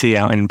BPT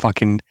out in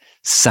fucking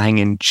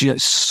sanging,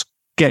 just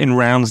getting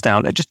rounds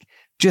down. They're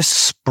just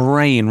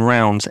spraying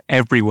rounds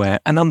everywhere,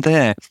 and I'm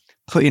there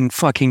putting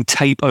fucking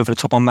tape over the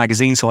top on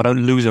magazines so I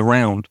don't lose a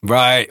round.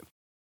 Right.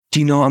 Do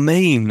you know what I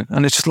mean?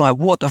 And it's just like,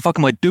 what the fuck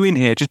am I doing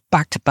here? Just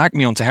back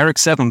me onto Herrick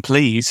 7,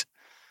 please.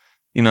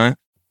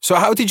 So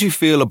how did you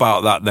feel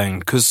about that then?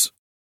 Because,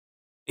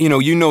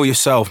 you know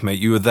yourself, mate,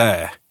 you were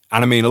there.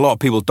 And I mean, a lot of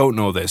people don't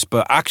know this,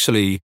 but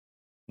actually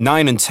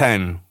 9 and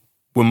 10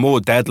 were more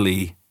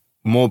deadly,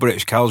 more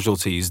British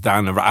casualties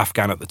than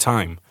Afghan at the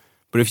time.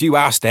 But if you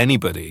asked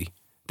anybody,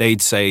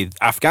 they'd say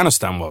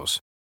Afghanistan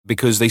was,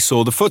 because they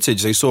saw the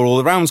footage, they saw all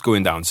the rounds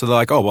going down. So they're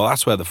like, oh, well,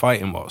 that's where the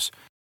fighting was.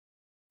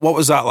 What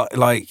was that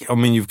like? I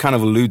mean, you've kind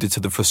of alluded to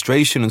the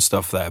frustration and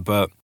stuff there,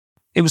 but...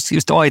 It was the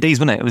IEDs,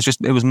 wasn't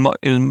it? It was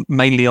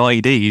mainly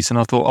IEDs. And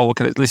I thought, oh,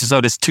 okay,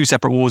 there's two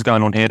separate wars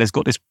going on here. There's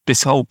got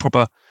this whole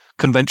proper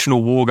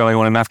conventional war going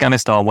on in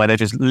Afghanistan where they're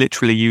just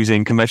literally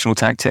using conventional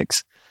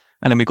tactics.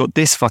 And then we've got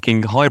this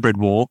fucking hybrid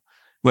war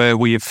where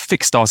we have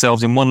fixed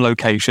ourselves in one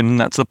location. And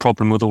that's the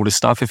problem with all this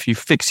stuff. If you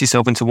fix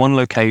yourself into one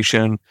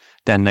location,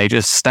 then they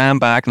just stand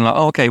back and like,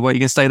 oh, okay, well, you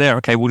can stay there.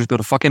 Okay, we'll just build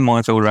a fucking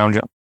minefield around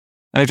you.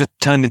 And it just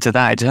turned into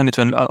that. It turned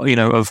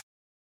into of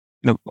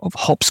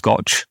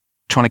hopscotch,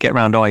 trying to get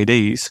around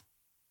IEDs,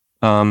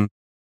 and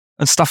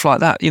stuff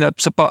like that.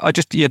 So, but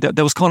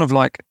there was kind of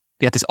like,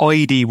 you had this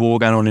IED war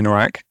going on in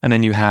Iraq, and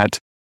then you had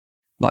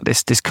like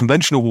this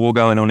conventional war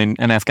going on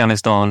in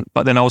Afghanistan.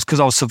 But then because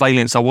I was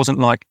surveillance, I wasn't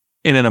like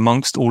in and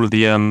amongst all of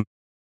the kind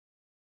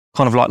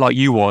of like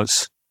you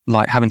was,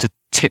 like having to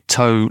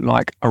tiptoe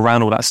like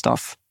around all that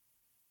stuff,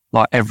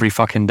 like every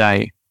fucking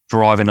day,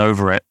 driving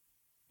over it,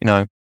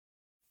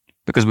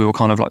 because we were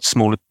kind of like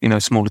smaller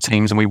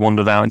teams, and we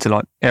wandered out into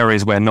like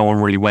areas where no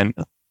one really went.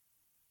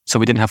 So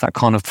we didn't have that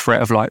kind of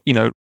threat of like,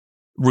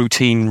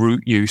 routine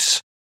route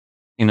use.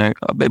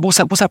 What's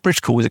that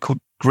bridge called? Is it called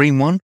Green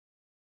 1?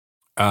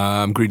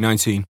 Green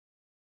 19.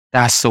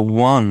 That's the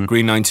one.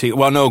 Green 19.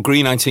 Well, no,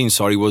 Green 19,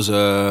 sorry,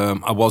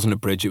 I wasn't a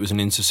bridge. It was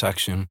an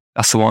intersection.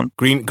 That's the one.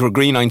 Green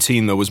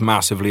 19, though, was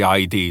massively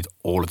IED'd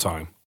all the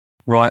time.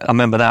 Right. I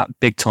remember that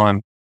big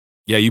time.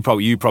 Yeah, you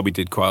probably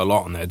did quite a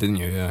lot on there, didn't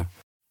you? Yeah.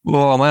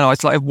 Well, man,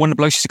 it's like when the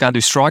blokes used to go and do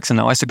strikes, and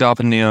I used to go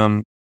up in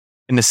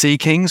the Sea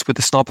Kings with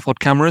the sniper pod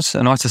cameras,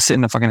 and I used to sit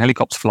in the fucking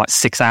helicopter for like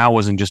 6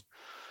 hours and just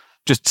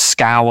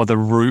scour the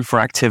route for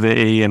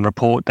activity and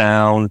report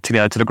down to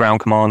the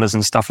ground commanders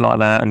and stuff like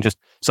that. And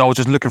so I was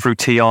just looking through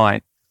TI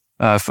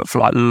for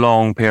like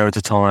long periods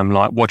of time,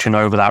 like watching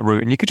over that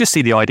route, and you could just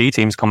see the ID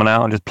teams coming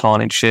out and just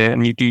planting shit,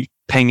 and you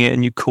ping it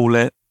and you call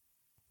it.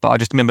 But I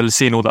just remember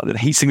seeing all that, the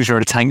heat signature of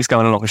the tanks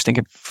going along, just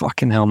thinking,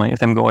 fucking hell, mate, if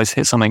them guys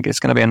hit something,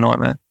 it's going to be a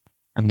nightmare.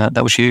 And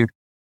that was you.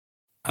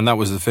 And that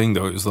was the thing,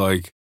 though. It was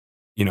like,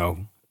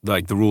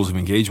 like the rules of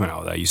engagement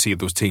out there. You see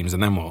those teams,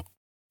 and then what?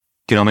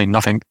 Do you know what I mean?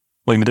 Nothing.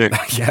 What are you going to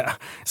do? Yeah.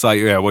 It's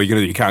like, yeah, what are you going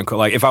to do? You can't,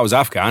 like, if I was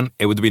Afghan,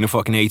 it would have been a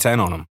fucking A10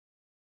 on them.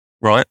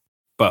 Right.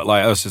 But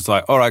like us, it's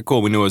like, all right,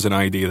 cool, we know there's an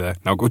ID there.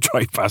 Now go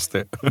drive past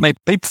it. Mate,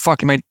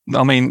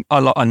 I mean,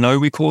 I know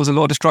we cause a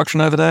lot of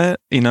destruction over there,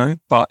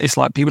 but it's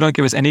like people don't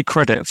give us any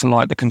credit for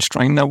like the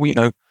constraint that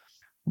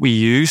we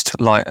used,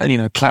 like,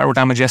 collateral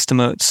damage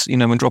estimates,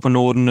 when dropping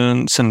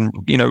ordnance and,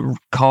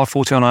 card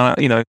 40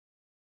 on,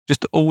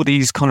 just all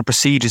these kind of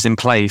procedures in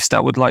place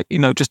that would like,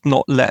 just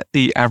not let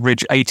the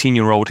average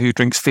 18-year-old who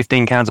drinks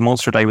 15 cans of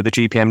Monster a day with a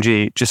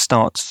GPMG just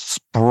start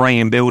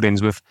spraying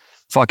buildings with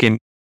fucking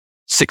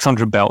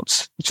 600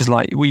 belts. It's just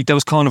like,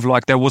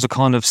 there was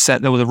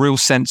a real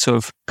sense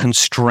of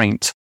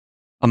constraint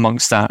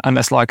amongst that. And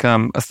that's like, I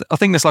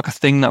think that's like a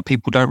thing that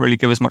people don't really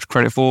give as much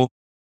credit for.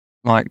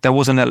 Like there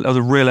was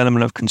a real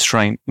element of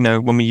constraint.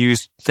 When we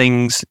used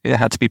things, it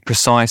had to be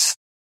precise,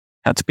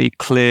 had to be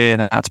clear,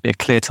 it had to be a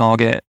clear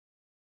target,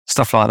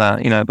 stuff like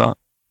that.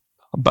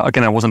 But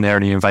again, I wasn't there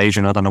in the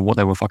invasion. I don't know what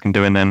they were fucking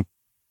doing then.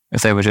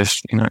 If they were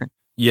just,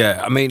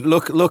 Yeah, I mean,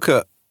 look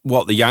at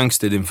what the Yanks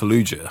did in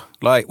Fallujah.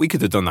 Like, we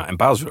could have done that in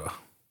Basra.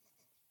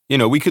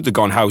 We could have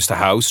gone house to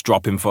house,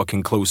 dropping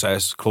fucking close air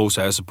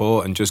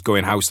support and just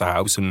going house to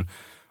house. And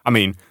I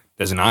mean,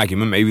 there's an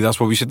argument. Maybe that's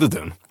what we should have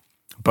done.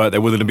 But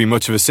there wouldn't have been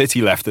much of a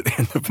city left at the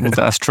end of it. Well,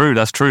 that's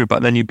true.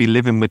 But then you'd be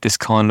living with this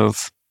kind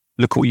of,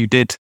 look what you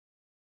did.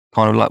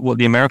 kind of like what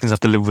the Americans have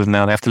to live with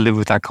now. They have to live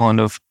with that kind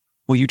of,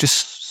 well, you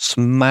just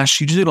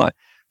do like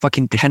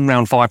fucking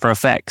 10-round fire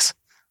effects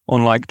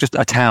on like just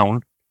a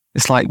town.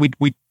 It's like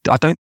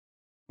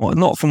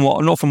not from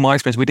my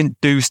experience, we didn't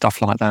do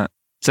stuff like that.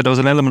 So there was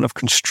an element of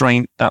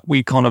constraint that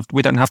we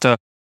don't have to.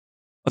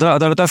 I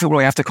don't feel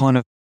we have to kind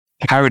of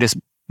carry this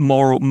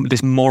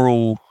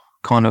moral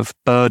kind of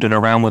burden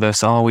around with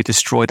us. Oh, we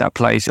destroyed that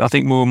place. I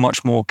think we were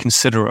much more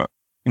considerate.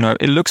 You know,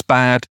 it looks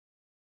bad,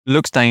 it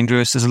looks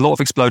dangerous. There's a lot of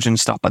explosion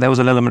stuff, but there was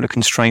an element of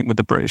constraint with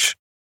the British.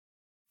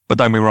 But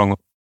don't be wrong,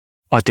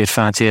 I did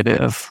fancy a bit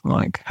of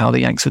like how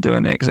the Yanks are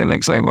doing it because it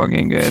looks so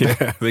fucking good.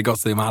 Yeah, they got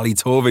them alley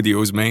tour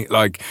videos, mate.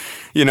 Like,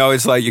 you know,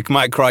 it's like you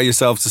might cry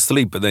yourself to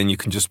sleep, but then you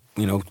can just,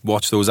 you know,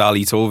 watch those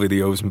alley tour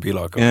videos and be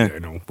like, oh, yeah,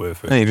 no,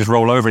 worth it. Yeah, you just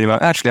roll over and you're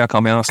like, actually, I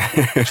can't be asked.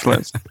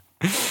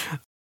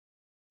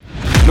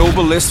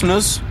 Noble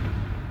listeners,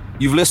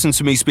 you've listened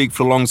to me speak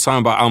for a long time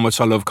about how much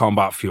I love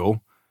combat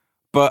fuel,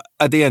 but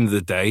at the end of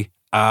the day,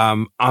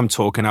 I'm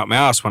talking out my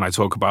ass when I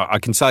talk about. I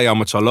can tell you how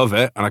much I love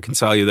it, and I can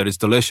tell you that it's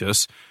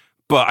delicious.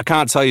 But I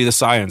can't tell you the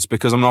science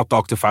because I'm not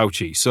Dr.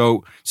 Fauci.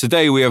 So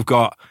today we have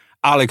got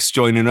Alex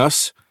joining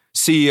us,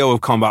 CEO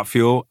of Combat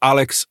Fuel.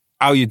 Alex,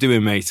 how you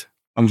doing, mate?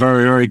 I'm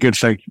very, very good,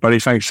 thank you, buddy.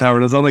 Thanks for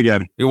having us on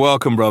again. You're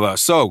welcome, brother.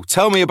 So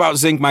tell me about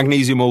Zinc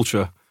Magnesium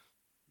Ultra.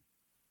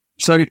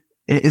 So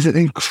it is an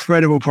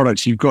incredible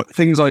product. You've got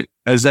things like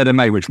a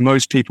ZMA, which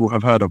most people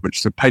have heard of, which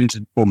is a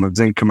patented form of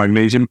zinc and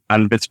magnesium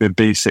and vitamin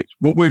B6.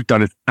 What we've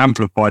done is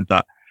amplified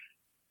that.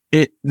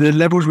 The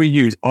levels we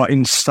use are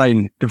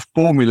insane. The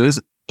formulas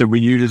that we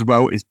use as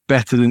well is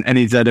better than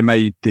any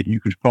ZMA that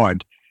you could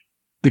find.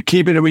 The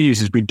key bit that we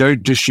use is we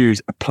don't just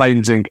use a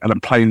plain zinc and a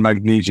plain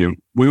magnesium.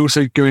 We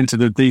also go into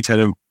the detail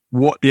of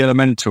what the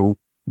elemental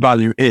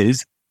value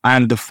is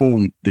and the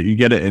form that you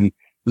get it in.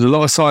 There's a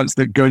lot of science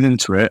that goes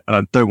into it, and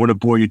I don't want to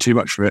bore you too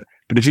much for it.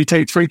 But if you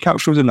take 3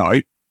 capsules a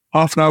night,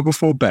 half an hour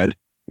before bed,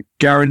 I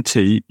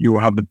guarantee you will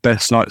have the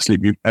best night's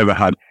sleep you've ever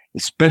had.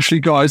 Especially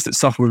guys that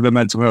suffer with their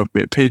mental health,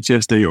 be it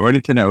PTSD or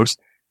anything else.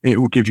 It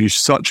will give you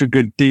such a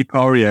good deep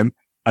REM.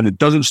 And it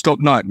doesn't stop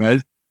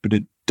nightmares, but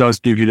it does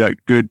give you that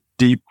good,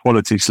 deep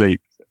quality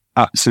sleep.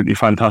 Absolutely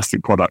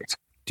fantastic product.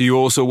 Do you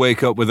also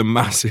wake up with a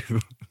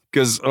massive...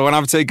 Because when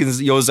I've taken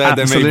your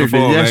ZMA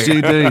before, yes, mate.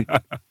 You do.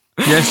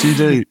 Yes, you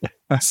do.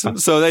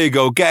 So there you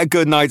go. Get a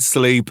good night's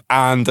sleep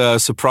and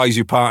surprise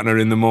your partner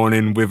in the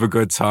morning with a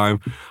good time.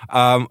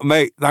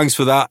 Mate, thanks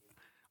for that.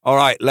 All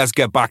right, let's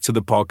get back to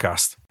the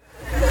podcast.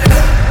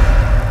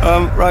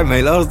 Right,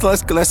 mate,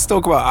 let's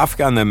talk about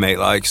Afghan then, mate.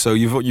 Like, so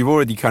you've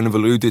already kind of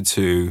alluded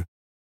to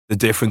the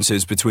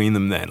differences between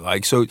them then.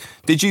 Like, so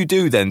did you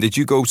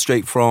go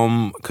straight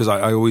from, because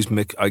I always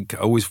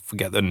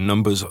forget the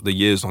numbers, the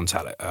years on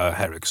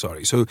Herrick,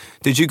 sorry. So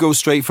did you go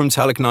straight from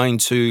Telic 9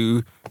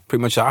 to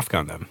pretty much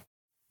Afghan then?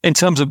 In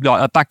terms of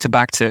like back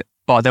to it,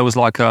 but there was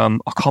like, I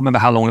can't remember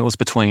how long it was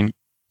between.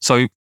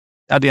 So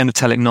at the end of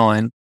Telic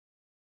 9,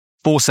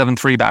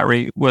 473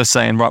 battery, we're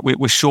saying, right,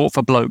 we're short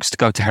for blokes to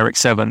go to Herrick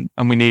 7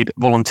 and we need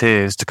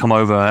volunteers to come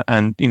over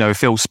and, you know,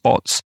 fill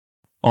spots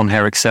on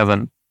Herrick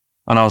 7.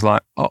 And I was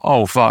like,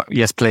 oh, fuck,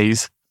 yes,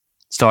 please.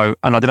 So,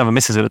 and I didn't have a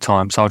missus at the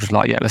time. So I was just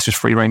like, yeah, let's just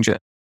free range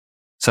it.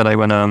 So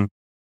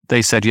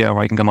they said, yeah, all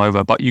right, you can come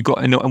over. But you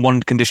got, in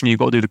one condition, you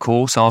got to do the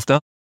course after.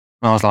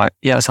 And I was like,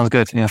 yeah, that sounds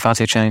good. Yeah,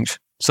 fancy a change.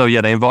 So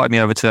yeah, they invited me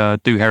over to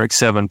do Herrick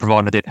 7,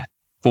 provided I did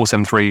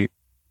 473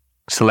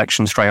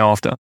 selection straight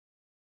after.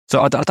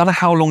 So I don't know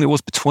how long it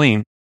was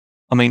between.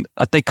 I mean,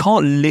 they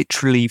can't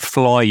literally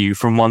fly you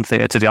from one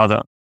theatre to the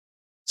other.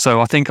 So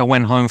I think I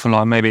went home for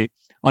I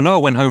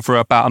went home for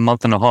about a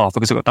month and a half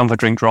because I got done for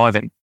drink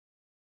driving.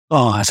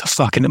 Oh, that's a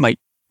fucking, mate,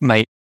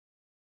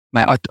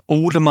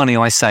 all the money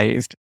I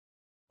saved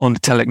on the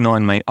Telic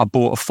 9, mate, I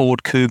bought a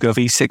Ford Cougar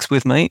V6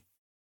 with, mate.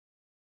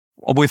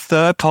 With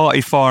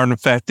third-party fire and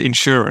theft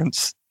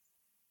insurance.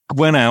 I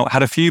went out,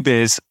 had a few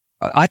beers.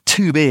 I had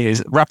 2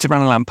 beers, wrapped it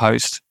around a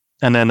lamppost,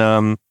 and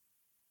then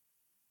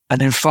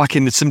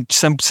fucking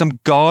some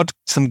guard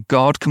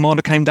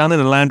commander came down in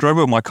a Land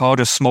Rover with my car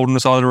just smoldered on the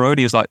side of the road.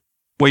 He was like,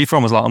 where are you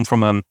from? I was like, I'm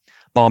from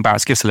Barn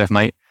Barrett Skipslift,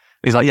 mate.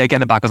 He's like, yeah, get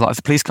in the back. I was like, if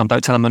the police come,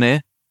 don't tell them I'm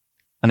here.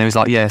 And he was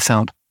like, yeah,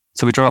 sound.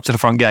 So we drove up to the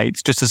front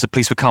gates just as the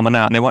police were coming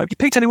out, and they were like, have you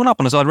picked anyone up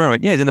on the side of the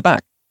road? Yeah, he's in the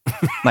back.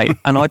 Mate,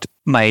 and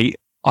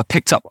I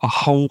picked up a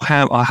whole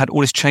ham. I had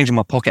all this change in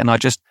my pocket, and I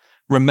just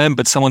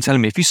remembered someone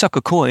telling me, if you suck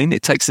a coin,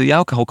 it takes the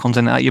alcohol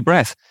content out of your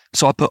breath.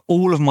 So I put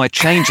all of my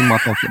change in my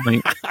pocket,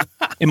 mate,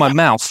 in my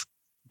mouth,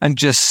 and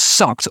just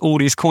sucked all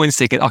these coins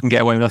thinking, I can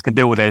get away with it, I can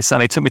deal with this.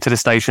 And they took me to the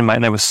station, mate,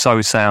 and they were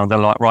so sound. They're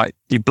like, right,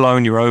 you've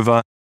blown, you're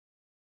over.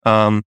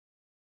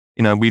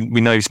 You know, we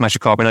know you smashed your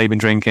car, we know you've been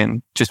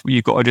drinking.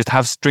 You've got to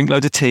just drink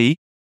loads of tea,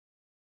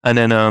 and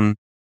then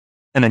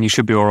you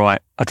should be all right.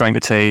 I drank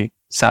the tea,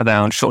 sat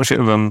down, shot shit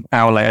with them.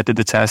 Hour later, did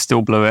the test,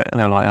 still blew it, and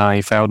they're like,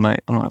 you failed, mate.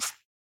 I'm like,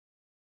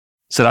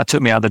 so that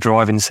took me out of the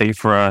driving seat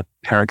for a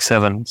Herrick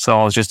 7. So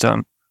I was just, I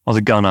was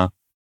a gunner.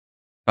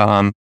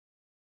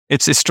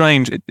 It's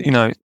strange, you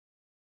know,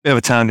 bit of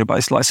a tangent, but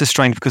it's just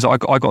strange because I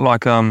got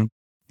like, I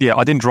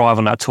didn't drive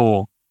on that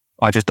tour.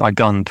 I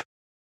gunned.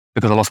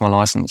 because I lost my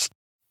license.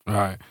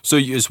 Right. So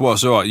you were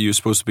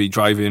supposed to be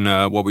driving,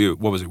 what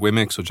was it,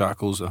 Wimix or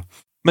Jackals? Or? I was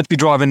meant to be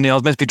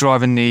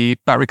driving the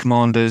Battery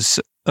Commanders,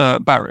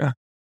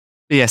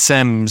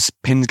 BSM's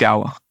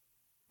Pinsgauer,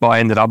 but I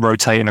ended up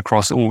rotating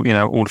across all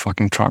the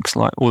fucking trucks,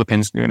 like all the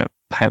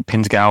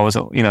Pinsgauers,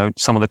 or,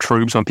 some of the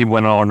troops. When people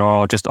went on,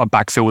 or just I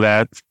backfill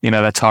their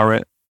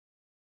turret.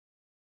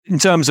 In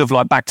terms of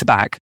like back to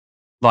back,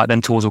 like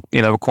them tours,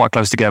 were quite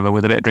close together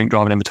with a bit of drink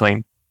driving in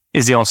between.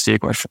 Is the answer to your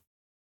question?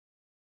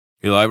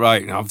 You're like,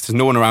 right, now, there's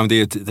no one around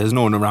here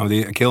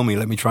to kill me.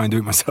 Let me try and do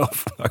it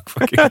myself. Like,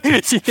 fucking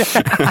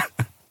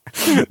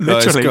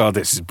Literally. God,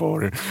 this is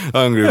boring.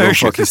 I'm going to go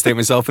fucking stick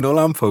myself in a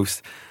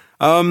lamppost.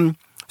 So,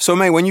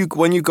 mate, when you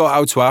got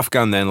out to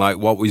Afghan, then, like,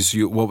 what was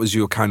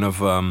your kind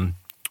of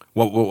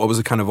what was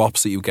the kind of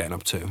ops that you were getting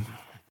up to? It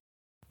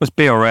was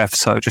BRF,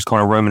 so just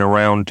kind of roaming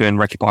around doing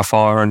recce by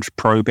fire and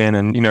probing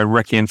and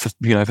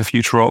recceing for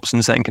future ops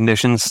and setting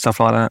conditions, stuff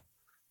like that.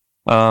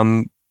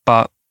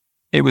 But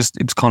it was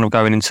kind of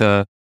going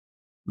into,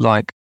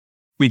 like,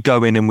 we'd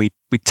go in and we'd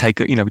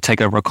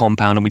take over a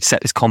compound and we'd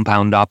set this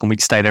compound up and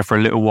we'd stay there for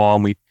a little while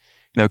and we'd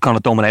kind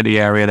of dominate the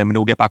area. Then we'd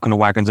all get back on the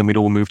wagons and we'd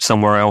all move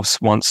somewhere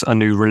else once a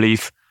new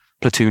relief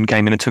platoon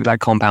came in and took that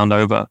compound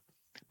over.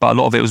 But a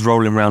lot of it was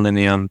rolling around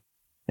in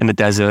the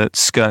desert,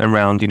 skirting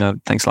around,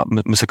 things like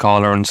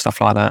Musakala and stuff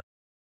like that.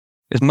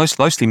 It's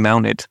mostly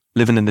mounted,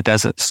 living in the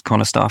deserts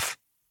kind of stuff.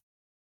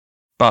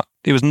 But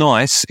it was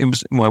nice. It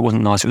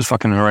wasn't nice. It was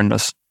fucking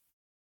horrendous.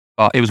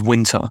 But it was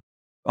winter.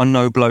 I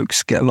know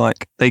blokes get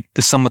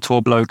the summer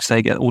tour blokes,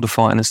 they get all the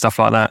fighting and stuff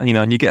like that,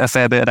 and you get a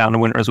fair bit of that in the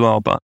winter as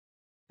well, but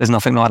there's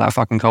nothing like that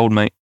fucking cold,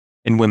 mate,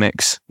 in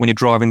Wimix. When you're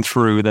driving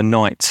through the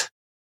night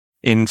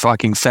in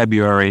fucking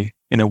February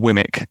in a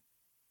Wimmick,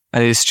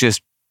 and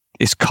it's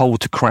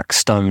cold to crack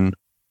stone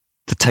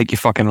to take your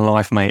fucking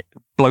life, mate.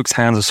 Blokes'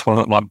 hands are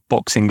swollen up like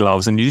boxing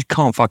gloves, and you just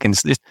can't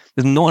there's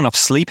not enough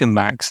sleeping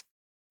bags.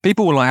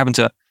 People were like having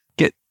to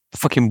get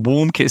fucking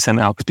warm kit sent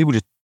out because we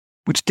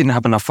just didn't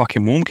have enough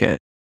fucking warm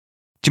kit.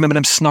 Do you remember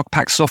them snug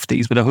pack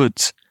softies with the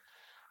hoods?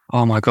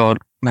 Oh my God.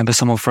 Remember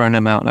someone throwing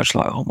them out and I was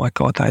like, oh my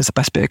God, that is the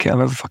best bit of kit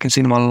I've ever fucking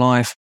seen in my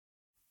life.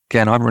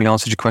 Again, I haven't really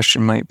answered your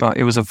question, mate, but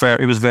it was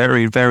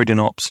varied in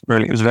ops,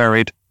 really. It was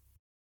varied.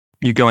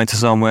 You go into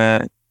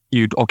somewhere,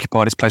 you'd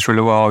occupy this place for a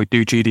little while, you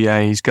do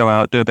GDAs, go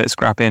out, do a bit of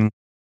scrapping,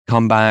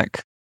 come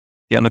back,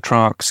 get on the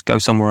trucks, go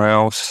somewhere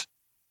else,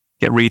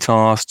 get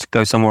retasked,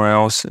 go somewhere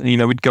else.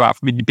 We'd go out,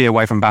 we'd be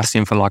away from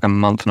Bastion for like a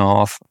month and a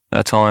half at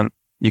a time.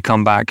 You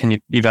come back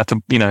and you'd have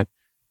to, it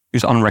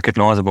was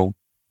unrecognisable.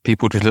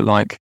 People just look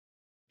like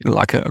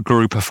a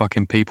group of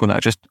fucking people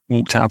that just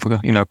walked out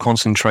of a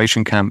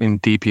concentration camp in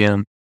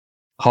DPM,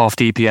 half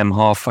DPM,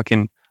 half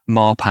fucking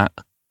Marpat,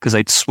 because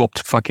they'd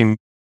swapped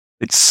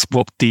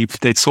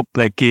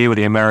their gear with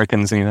the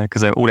Americans,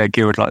 because all their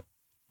gear was like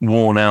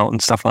worn out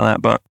and stuff like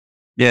that. But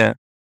yeah,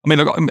 I mean,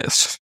 look,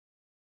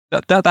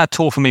 that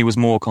tour for me was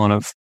more kind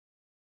of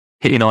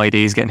hitting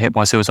IEDs, getting hit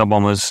by suicide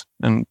bombers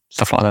and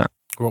stuff like that.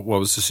 What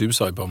was the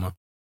suicide bomber?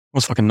 It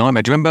was a fucking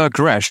nightmare. Do you remember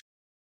Goresh?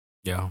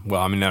 Yeah,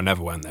 well, I mean, I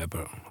never went there,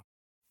 but...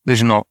 Did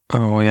you not?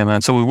 Oh, yeah,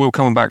 man. So we were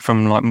coming back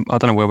from, like, I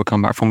don't know where we're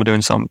coming back from. We're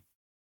doing some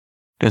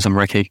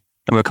recce.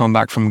 And we were coming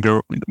back from,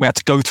 we had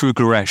to go through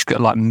Goresh at,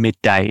 like,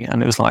 midday.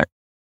 And it was like,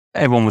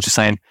 everyone was just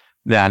saying,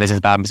 yeah, this is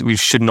bad. We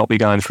should not be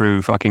going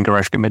through fucking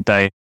Goresh at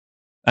midday.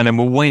 And then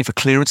we're waiting for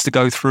clearance to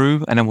go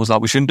through. And then was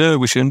like, we shouldn't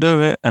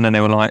do it. And then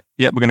they were like,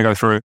 yep, we're going to go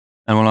through.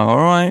 And we're like,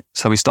 all right.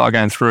 So we started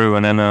going through.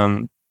 And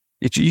then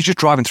you're just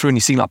driving through and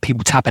you see, like,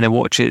 people tapping their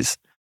watches.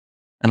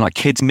 And like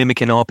kids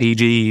mimicking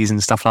RPGs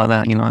and stuff like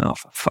that. And you're like, oh,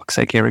 for fuck's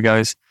sake, here it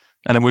goes.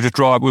 And then we just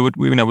drive,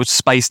 we're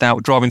spaced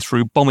out, driving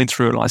through, bombing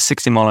through at like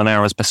 60 mile an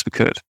hour as best we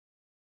could.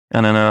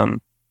 And then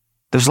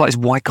there was like this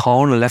white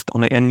car on the left,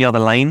 in the other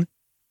lane.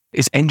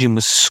 His engine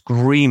was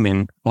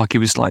screaming like he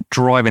was like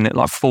driving at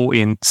like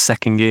 40 in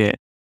second gear.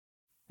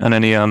 And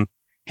then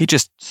he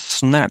just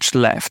snatched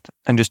left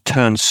and just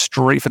turned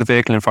straight for the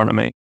vehicle in front of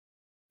me.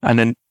 And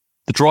then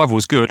the driver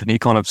was good and he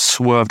kind of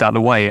swerved out of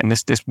the way and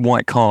this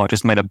white car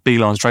just made a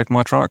beeline straight for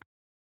my truck.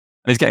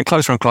 And he's getting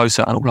closer and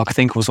closer and all I could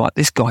think was like,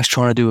 this guy's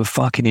trying to do a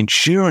fucking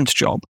insurance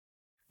job.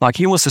 Like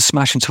he wants to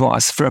smash into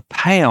us for a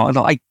payout.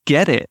 Like, I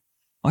get it.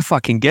 I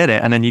fucking get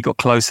it. And then you got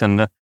close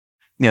and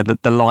the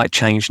light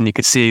changed and you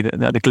could see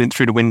the glint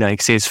through the window. You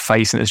could see his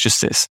face and it's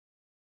just this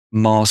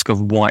mask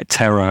of white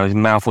terror. His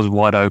mouth was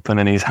wide open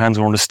and his hands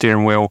were on the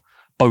steering wheel,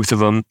 both of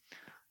them.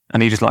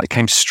 And he just like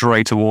came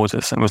straight towards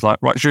us and was like,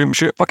 right, shoot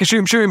him, fucking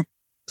shoot him.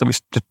 So we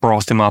just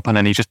brassed him up and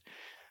then he just,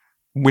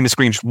 window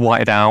screen just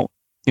whited out,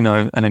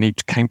 and then he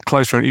came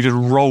closer and he just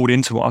rolled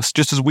into us.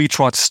 Just as we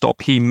tried to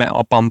stop, he met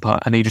our bumper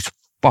and he just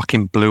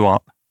fucking blew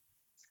up.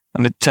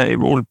 And it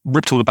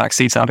ripped all the back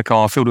seats out of the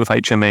car, filled with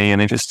HME,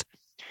 and it just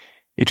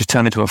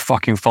turned into a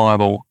fucking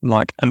fireball.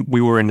 Like, and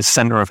we were in the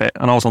center of it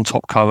and I was on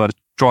top cover,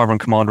 driver and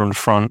commander on the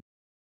front.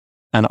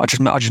 And I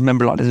just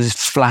remember like there's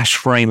this flash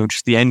frame of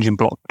just the engine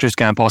block just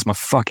going past my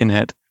fucking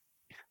head.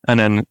 And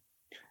then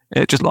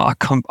it just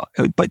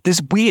but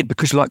it's weird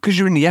because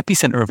you're in the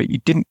epicenter of it.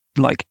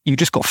 You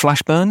just got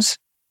flash burns.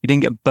 you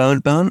didn't get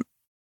burnt.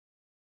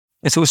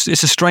 It's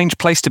a strange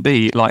place to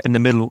be, like in the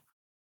middle,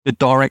 the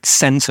direct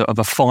center of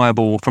a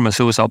fireball from a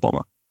suicide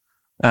bomber.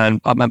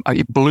 And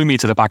it blew me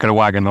to the back of the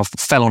wagon. I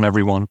fell on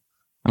everyone.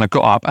 And I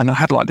got up and I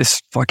had like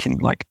this fucking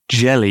like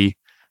jelly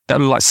that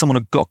looked like someone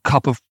had got a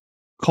cup of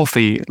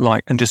coffee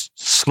like and just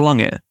slung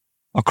it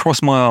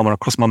across my arm and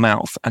across my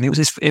mouth. And it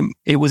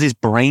was his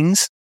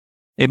brains.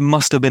 It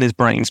must have been his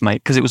brains,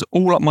 mate, because it was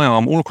all up my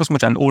arm, all across my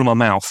chin, all in my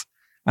mouth.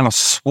 And I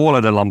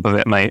swallowed a lump of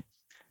it, mate.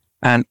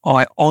 And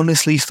I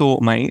honestly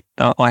thought, mate,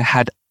 that I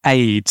had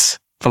AIDS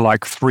for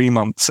like 3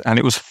 months, and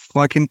it was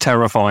fucking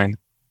terrifying.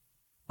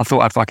 I thought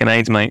I had fucking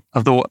AIDS, mate.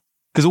 I thought,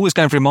 because all that's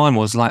going through my mind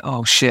was like,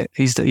 oh shit,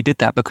 he did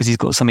that because he's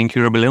got some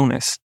incurable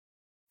illness.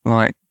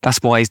 Like, that's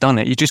why he's done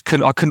it.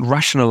 I couldn't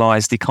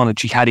rationalize the kind of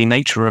jihadi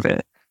nature of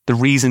it, the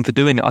reason for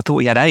doing it. I thought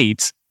he had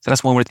AIDS, so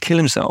that's why he wanted to kill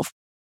himself.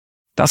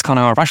 That's kind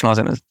of how I rationalize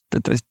it. It's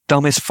the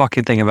dumbest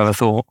fucking thing I've ever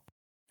thought.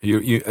 Are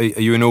you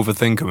an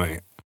overthinker,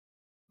 mate?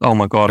 Oh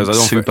my God, because I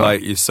don't super. think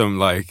like you're some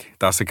like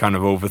that's the kind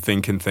of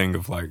overthinking thing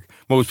of like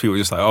most people are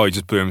just like, oh, he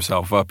just blew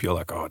himself up. You're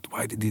like, oh,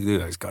 why did he do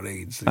that? He's got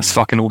AIDS. That's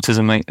fucking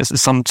autism, mate.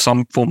 It's some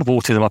form of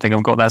autism. I think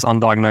I've got that's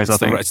undiagnosed. I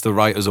think it's the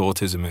writer's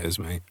autism. It is,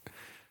 mate.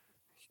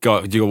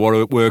 You want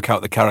to work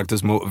out the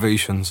character's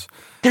motivations.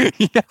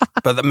 Yeah.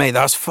 But mate,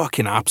 that's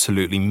fucking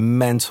absolutely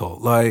mental.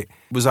 Like,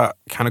 was that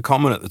kind of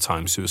common at the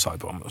time? Suicide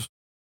bombers.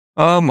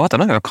 I don't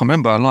know. I can't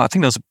remember. Like, I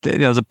think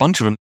there was a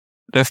bunch of them.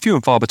 They're few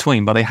and far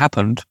between, but they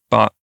happened.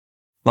 But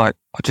like,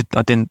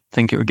 I didn't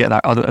think it would get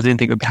that. I didn't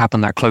think it would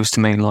happen that close to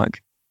me.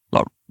 Like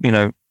you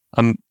know,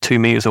 I'm 2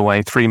 meters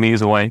away, 3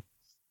 meters away.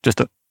 Just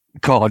a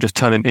car just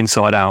turning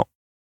inside out.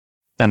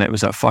 Then it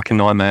was a fucking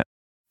nightmare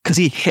because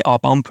he hit our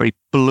bumper. He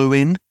blew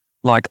in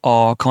like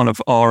our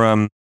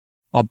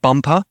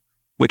bumper,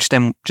 which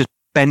then just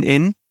bent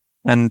in,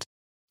 and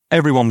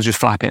everyone was just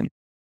flapping.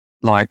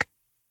 Like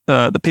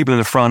the people in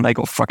the front, they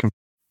got fucking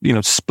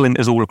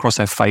splinters all across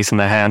their face and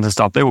their hands and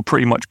stuff. They were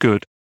pretty much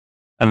good,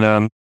 and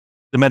the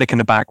medic in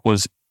the back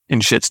was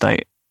in shit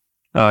state.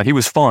 He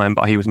was fine,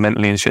 but he was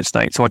mentally in shit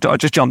state. So I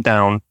just jumped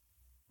down. I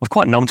was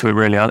quite numb to it,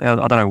 really. I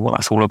don't know what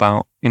that's all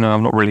about. I've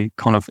not really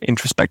kind of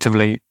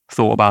introspectively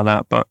thought about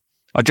that, but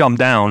I jumped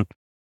down,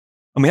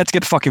 and we had to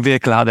get the fucking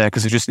vehicle out there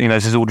because it's just,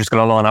 this is all just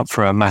going to line up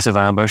for a massive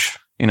ambush,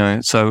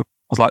 So I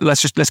was like,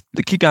 let's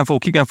keep going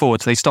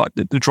forward. So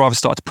the driver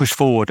started to push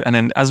forward, and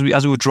then as we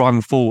were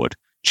driving forward,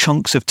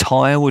 chunks of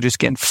tire were just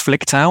getting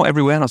flicked out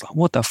everywhere, and I was like,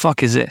 what the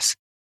fuck is this?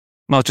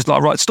 And I was just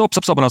like, right, stop.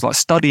 And I was like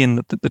studying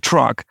the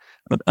truck,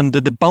 and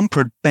the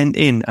bumper had bent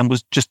in and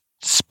was just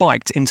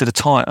spiked into the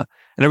tire.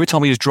 And every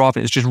time he was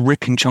driving, it was just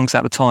ripping chunks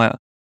out of the tire.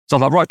 So I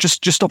was like, right,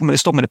 just stop a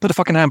minute. Put the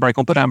fucking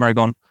handbrake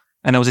on.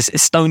 And there was this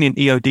Estonian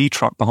EOD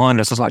truck behind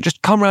us. I was like,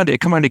 just come around here.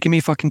 Give me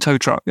a fucking tow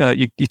truck,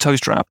 your tow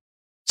strap.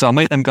 So I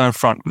made them go in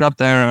front, grabbed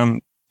their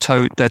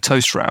tow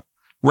strap,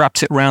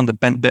 wrapped it around the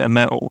bent bit of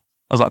metal.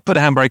 I was like, put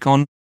a handbrake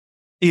on.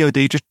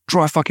 EOD, just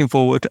drive fucking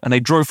forward. And they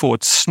drove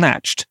forward,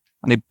 snatched,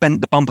 and they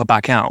bent the bumper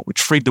back out,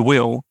 which freed the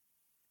wheel.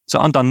 So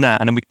undone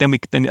that, and and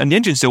the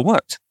engine still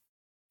worked.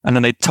 And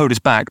then they towed us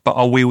back, but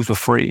our wheels were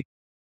free,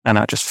 and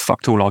that just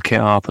fucked all our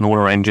kit up and all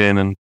our engine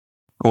and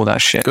all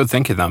that shit. Good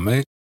thinking, that,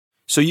 mate.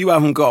 So you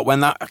haven't got, when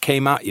that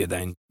came at you,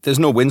 then there's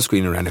no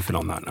windscreen or anything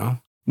on that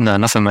now. No,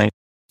 nothing, mate.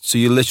 So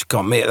you literally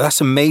got, mate.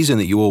 That's amazing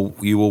that you all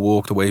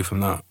walked away from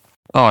that.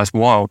 Oh, it's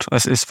wild.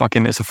 It's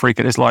a freak.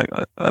 It's like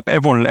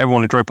everyone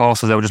who drove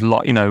past us, they were just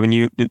like, when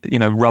you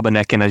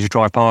rubbernecking as you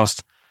drive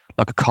past,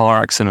 like a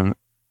car accident,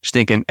 just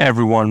thinking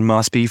everyone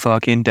must be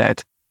fucking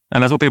dead.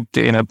 And that's what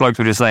people, blokes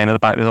were just saying at the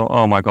back. Like,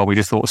 oh my God, we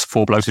just thought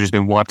 4 blokes had just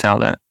been wiped out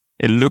there.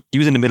 He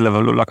was in the middle of it,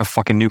 looked like a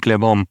fucking nuclear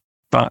bomb,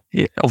 but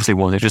it obviously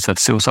wasn't. It just had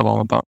suicide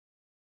bomber. But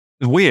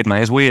it's weird,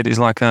 mate. It's weird. It's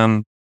like,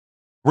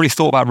 really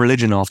thought about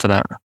religion after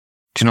that.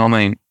 Do you know what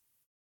I mean?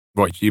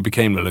 Right, you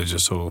became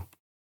religious, or?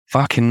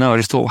 Fucking no. I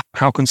just thought,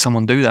 how can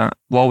someone do that?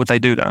 Why would they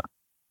do that?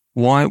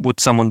 Why would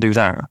someone do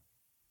that?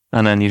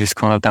 And then you just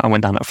kind of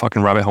went down that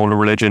fucking rabbit hole of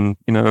religion,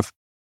 of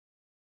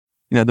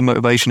the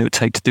motivation it would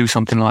take to do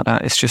something like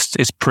that.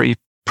 It's pretty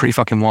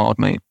fucking wild,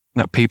 mate.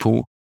 That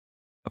people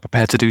are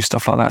prepared to do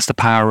stuff like that. It's the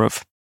power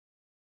of,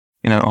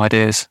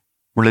 ideas,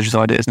 religious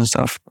ideas and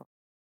stuff.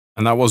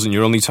 And that wasn't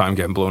your only time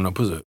getting blown up,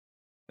 was it?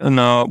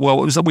 No,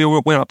 well, it was, we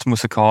went up to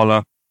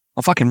Musakala.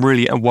 I'm fucking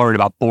really worried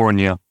about boring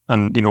you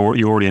and,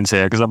 your audience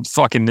here, because I'm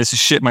fucking, this is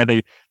shit,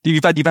 mate.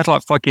 You've had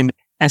like fucking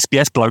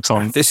SBS blokes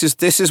on. This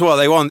is what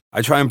they want.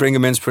 I try and bring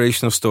them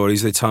inspirational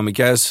stories. They tell me,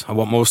 Gez, I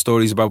want more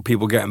stories about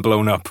people getting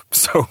blown up.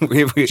 So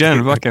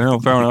Jen, fucking hell,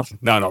 fair enough.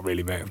 No, not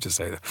really, mate. I'm just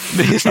saying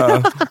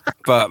that.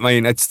 But I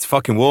mean, it's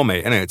fucking war, mate,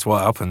 isn't it? It's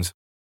what happens.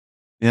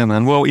 Yeah,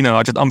 man. Well,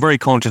 I'm very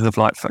conscious of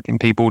like fucking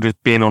people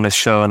just being on this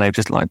show, and they've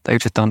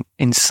just done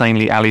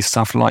insanely alley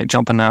stuff, like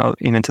jumping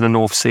out into the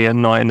North Sea at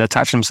night and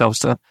attaching themselves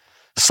to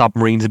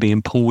submarines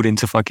being pulled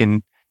into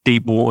fucking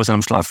deep waters. And I'm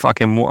just like,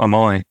 fucking, what am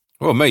I?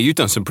 Well, mate, you've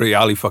done some pretty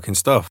alley fucking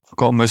stuff. I've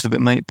got most of it,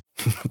 mate.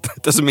 That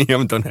doesn't mean you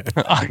haven't done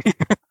it.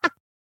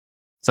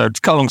 So,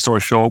 to cut a long story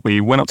short, we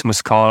went up to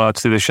Muscala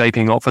to do the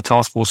shaping up for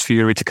Task Force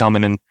Fury to come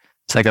in and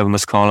take over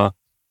Muscala.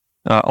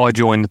 I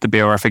joined the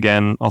BRF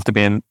again after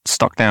being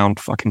stuck down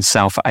fucking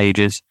south for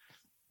ages.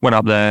 Went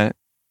up there,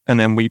 and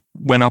then we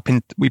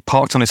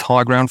parked on this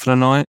high ground for the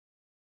night,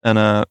 and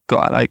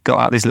got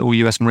out these little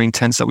US Marine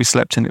tents that we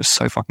slept in. It was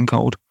so fucking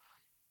cold,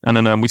 and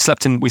then we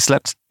slept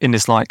in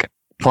this like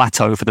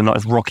plateau for the night,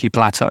 this rocky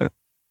plateau,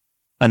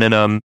 and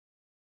then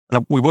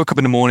we woke up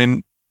in the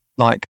morning,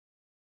 like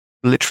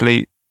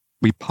literally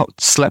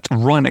slept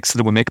right next to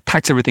the Wimic,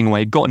 packed everything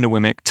away, got in the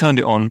Wimic, turned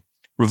it on,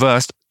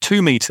 reversed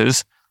 2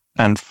 meters,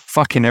 and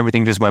fucking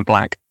everything just went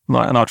black.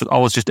 Like, and I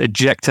was just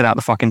ejected out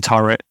the fucking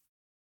turret,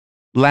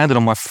 landed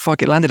in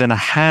a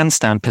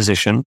handstand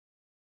position,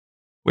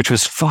 which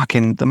was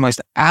fucking the most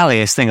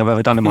alliest thing I've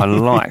ever done in my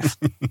life.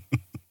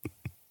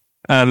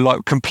 And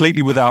like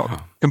completely without,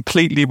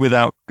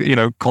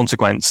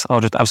 consequence. I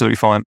was just absolutely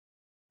fine.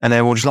 And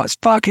they were just like,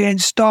 fucking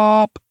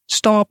stop.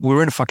 We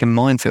were in a fucking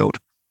minefield.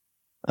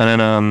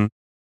 And then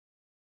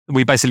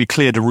we basically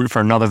cleared the route for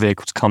another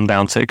vehicle to come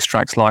down to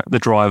extract like the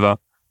driver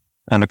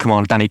and the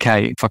commander, Danny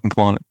K, fucking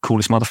commander,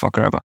 coolest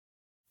motherfucker ever.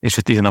 He's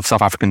another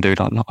South African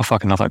dude. I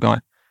fucking love that guy.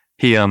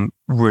 He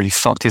really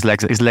fucked his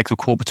legs. His legs were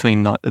caught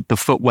between like, the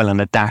footwell and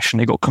the dash, and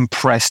they got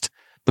compressed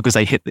because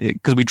we hit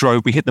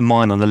the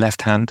mine on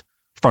the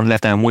front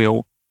left-hand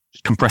wheel,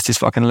 compressed his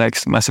fucking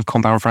legs, massive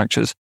compound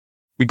fractures.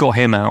 We got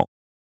him out,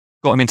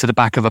 got him into the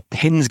back of a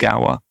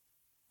Pinsgauer.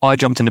 I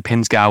jumped into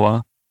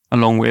Pinsgauer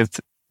along with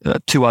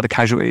 2 other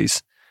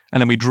casualties,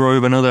 and then we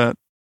drove another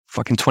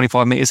fucking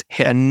 25 meters,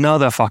 hit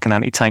another fucking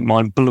anti-tank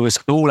mine, blew us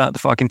all out the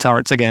fucking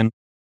turrets again.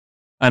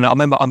 And I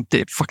remember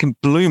it fucking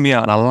blew me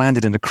out, and I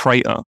landed in the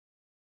crater.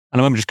 And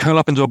I remember just curling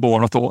up into a ball,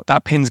 and I thought,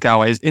 that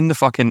Pinsgauer is in the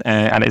fucking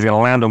air, and it's going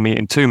to land on me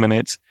in 2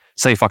 minutes.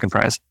 Say fucking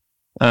prayers.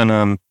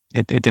 And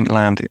it didn't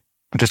land.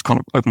 I just kind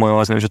of opened my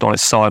eyes, and it was just on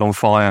its side on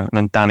fire. And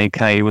then Danny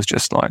K was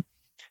just like,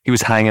 he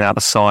was hanging out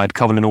the side,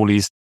 covered in all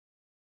these,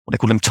 what they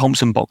call them,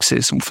 Thompson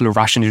boxes, full of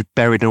rations. He was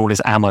buried in all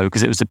his ammo,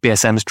 because it was the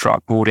BSM's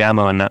truck with all the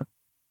ammo in that.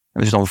 It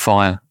was just on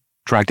fire.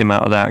 Dragged him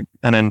out of that.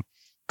 And then,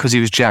 because he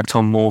was jacked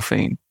on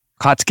morphine,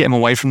 I had to get him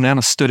away from there, and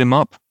I stood him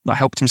up. I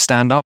helped him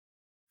stand up.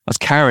 I was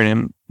carrying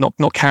him,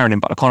 not carrying him,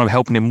 but kind of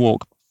helping him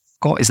walk.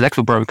 God, his legs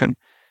were broken,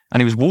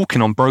 and he was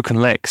walking on broken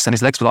legs, and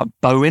his legs were like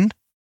bowing.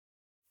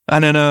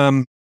 And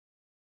then,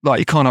 like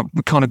we kind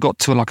of got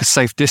to like a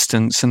safe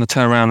distance, and the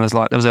turn around, there was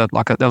what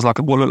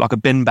looked like a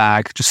bin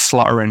bag just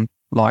sluttering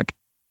like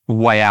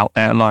way out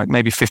there, like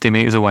maybe 50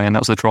 meters away, and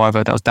that was the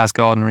driver. That was Daz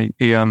Gardner.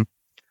 The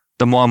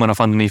mine went off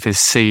underneath his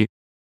seat,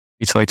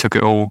 so he took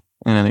it all,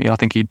 and I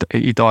think he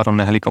died on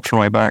the helicopter on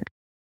the way back.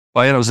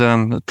 But yeah, that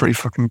was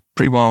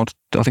pretty wild.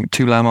 I think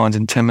 2 landmines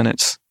in 10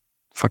 minutes,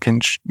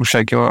 fucking will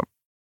shake you up.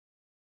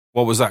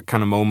 What was that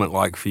kind of moment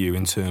like for you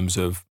in terms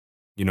of,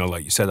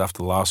 like you said after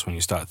the last one,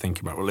 you started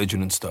thinking about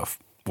religion and stuff?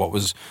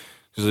 Was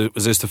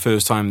this the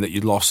first time that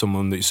you'd lost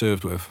someone that you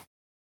served with?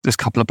 There's a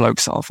couple of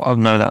blokes I've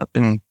known that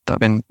have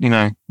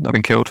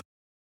been killed,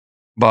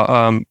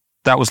 but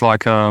that was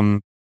like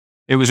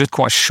it was just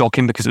quite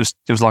shocking, because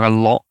it was like a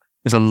lot.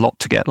 There's a lot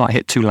to get, like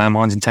hit 2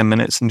 landmines in 10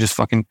 minutes, and just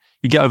fucking,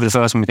 you get over the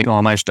first one, you think, oh,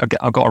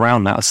 I got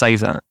around that, I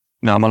saved that,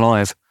 I'm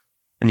alive.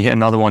 And you hit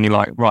another one, you're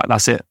like, right,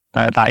 that's it,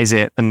 that is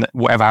it, and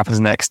whatever happens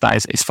next,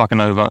 it's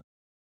fucking over.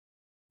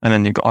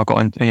 And then I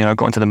got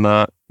into the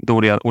MERT with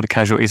all the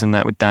casualties in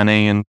there with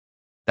Danny and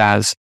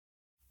Daz,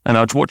 and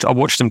I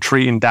watched them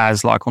treating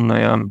Daz like on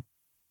the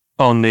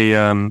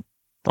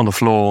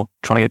floor,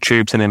 trying to get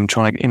tubes in him,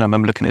 I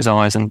remember looking at his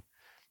eyes, and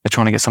they're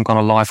trying to get some kind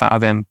of life out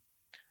of him.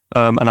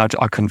 And I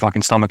couldn't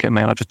fucking stomach it,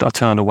 man. I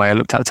turned away. I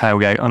looked at the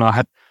tailgate, and I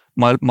had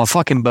my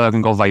fucking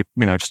Bergen got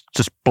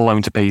just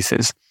blown to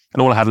pieces.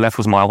 And all I had left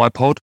was my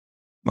iPod,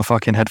 my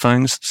fucking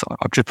headphones. So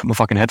I just put my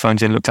fucking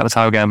headphones in, looked at the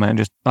tailgate, man,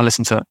 and I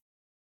listened to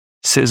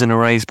Citizen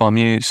Erased by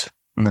Muse.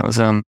 And that was,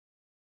 I don't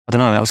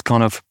know, that was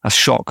kind of a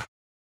shock.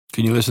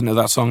 Can you listen to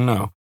that song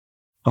now?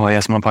 Oh yeah,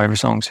 it's one of my favourite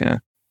songs, yeah.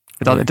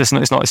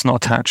 It's not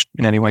attached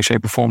in any way,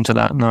 shape or form to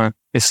that, no.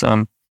 It's,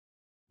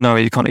 no,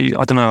 you can't,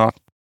 I don't know,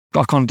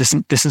 I kind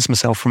of distance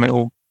myself from it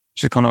all.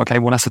 Just kind of, okay,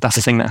 well, that's the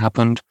thing that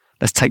happened.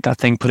 Let's take that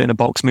thing, put it in a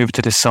box, move it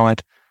to this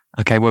side.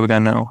 Okay, where are we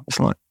going now? It's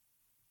like,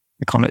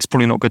 it's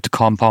probably not good to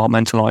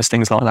compartmentalize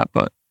things like that,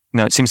 but,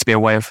 it seems to be a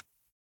way of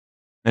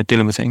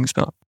dealing with things.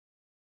 But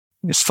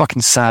it's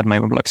fucking sad, mate,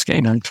 when blokes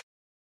get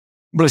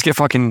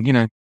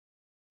fucking,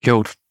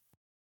 killed.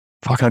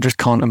 Fuck, I just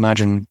can't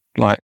imagine,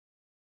 like,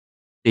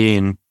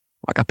 being,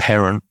 like, a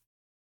parent.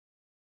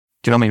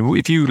 Do you know what I mean?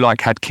 If you,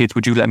 like, had kids,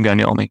 would you let them go in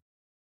the army?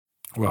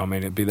 Well, I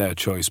mean, it'd be their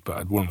choice, but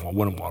I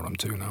wouldn't want them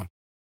to now.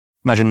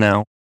 Imagine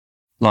now,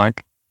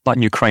 like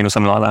in Ukraine or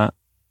something like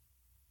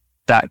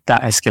that.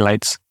 That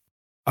escalates.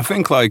 I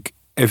think, like,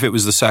 if it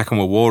was the Second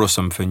World War or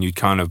something, you'd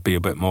kind of be a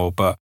bit more,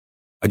 but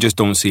I just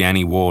don't see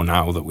any war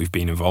now that we've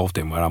been involved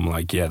in where I'm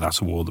like, yeah, that's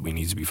a war that we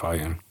need to be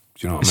fighting.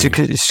 Do you know what I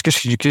mean? It's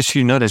just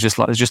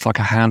there's just like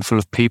a handful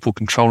of people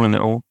controlling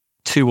it all.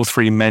 2 or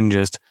 3 men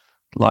just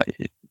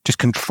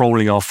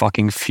controlling our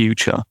fucking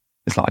future.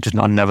 It's like,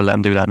 I'd never let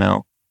them do that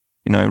now.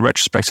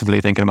 Retrospectively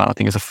thinking about it, I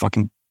think it's a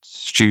fucking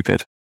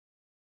stupid.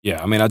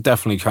 Yeah, I mean, I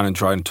definitely kind of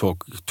try and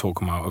talk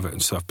them out of it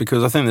and stuff,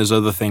 because I think there's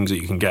other things that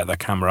you can get that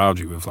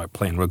camaraderie with, like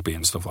playing rugby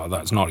and stuff like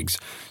that. It's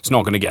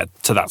not going to get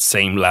to that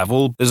same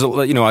level. There's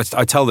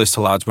I tell this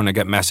to lads when I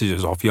get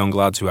messages off young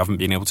lads who haven't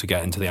been able to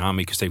get into the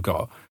army because they've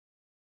got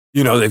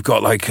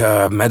like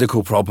a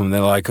medical problem.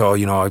 They're like, oh,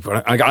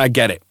 I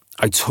get it.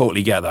 I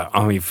totally get that.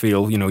 I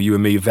feel, you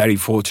and me are very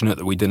fortunate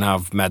that we didn't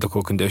have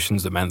medical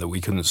conditions that meant that we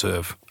couldn't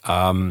serve.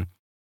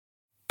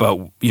 But,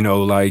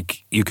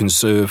 like, you can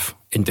serve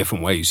in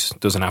different ways. It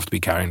doesn't have to be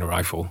carrying a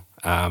rifle.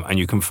 And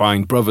you can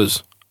find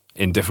brothers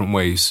in different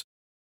ways.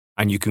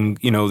 And you can,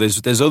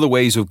 there's other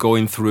ways of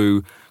going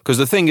through, because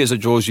the thing is that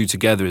draws you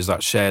together is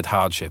that shared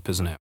hardship,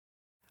 isn't it?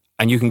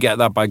 And you can get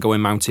that by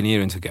going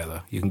mountaineering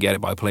together. You can get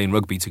it by playing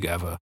rugby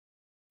together.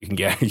 You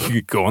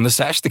can go on the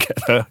sesh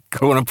together,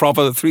 go on a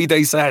proper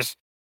 3-day sesh.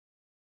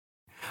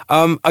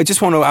 I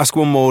just want to ask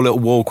one more little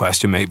war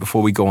question, mate,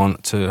 before we go on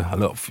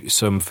to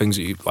some things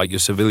that you like your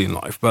civilian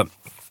life. But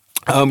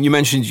you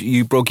mentioned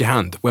you broke your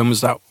hand. When was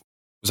that?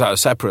 Was that a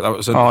separate? That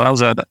was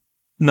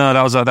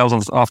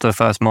after the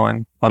first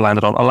mine. I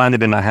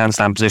landed in a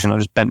handstand position. I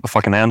just bent my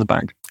fucking hands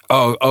back.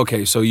 Oh,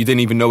 okay. So you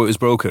didn't even know it was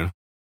broken?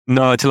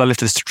 No, until I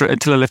lifted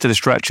the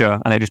stretcher,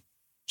 and it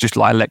just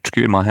like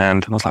electrocuted my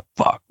hand, and I was like,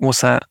 "Fuck,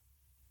 what's that?"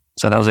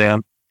 So that was it.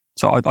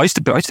 So I used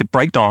to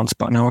break dance,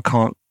 but now I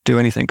can't do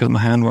anything because my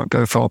hand won't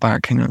go far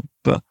back,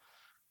 But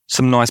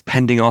some nice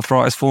pending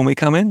arthritis for me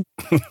come in.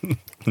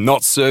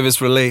 Not service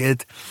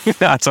related.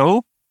 At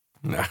all.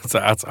 No,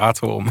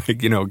 at all.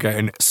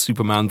 Getting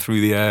Superman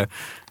through the air.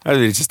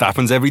 It just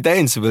happens every day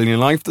in civilian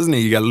life, doesn't it?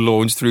 You get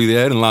launched through the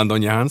air and land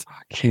on your hands.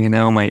 Fucking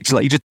hell, mate.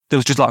 There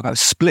was just like a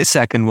split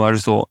second where I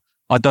just thought,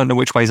 I don't know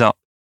which way's up.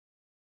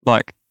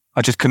 Like,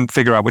 I just couldn't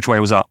figure out which way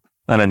was up.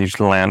 And then you just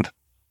land.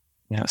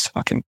 Yeah, it's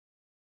fucking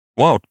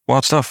wild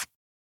stuff.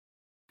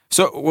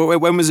 So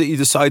when was it you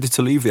decided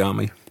to leave the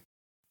army?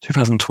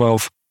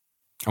 2012.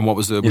 And what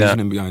was the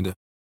reasoning behind it?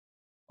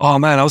 Oh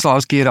man, I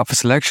was geared up for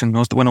selection.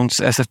 Went on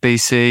to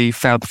SFBC,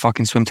 failed the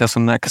fucking swim test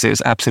on that because it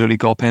was absolutely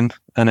gopping.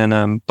 And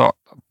then but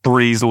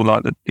breezed all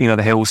like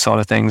the hills side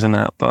of things and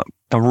that. But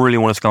I really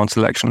wanted to go on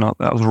selection.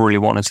 That was really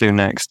what I wanted to do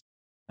next.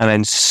 And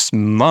then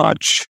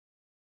Smudge,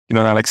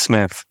 Alex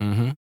Smith,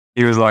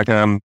 he was like,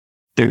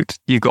 dude,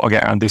 you got to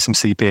get out and do some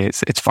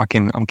CP. It's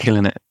fucking, I'm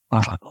killing it. I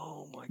was like,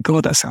 oh my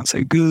God, that sounds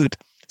so good.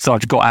 So I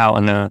just got out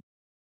and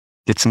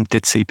did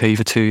CP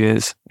for 2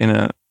 years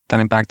down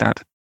in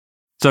Baghdad.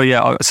 So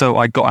yeah, so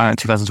I got out in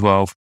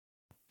 2012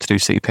 to do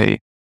CP,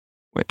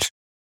 which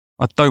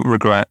I don't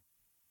regret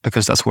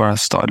because that's where I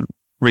started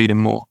reading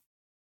more.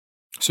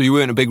 So you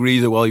weren't a big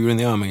reader while you were in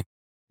the army?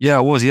 Yeah,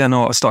 I was. Yeah,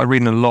 no, I started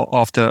reading a lot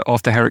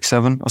after Herrick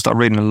 7. I started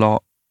reading a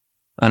lot,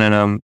 and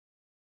then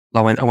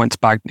I went to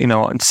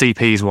and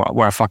CP's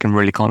where I fucking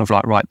really kind of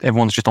like, right,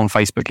 everyone's just on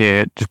Facebook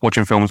here, just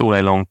watching films all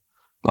day long.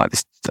 Like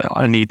this,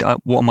 I need,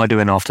 what am I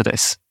doing after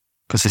this?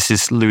 Because this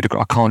is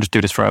ludicrous. I can't just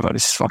do this forever.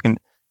 This is fucking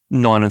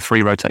 9 and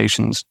 3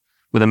 rotations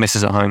with the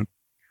missus at home.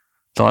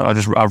 So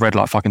I read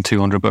like fucking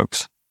 200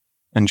 books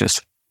and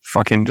just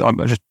fucking, I'm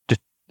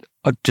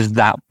just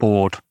that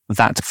bored,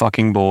 that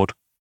fucking bored.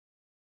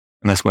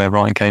 And that's where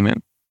writing came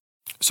in.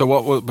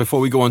 So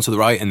before we go on to the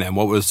writing then,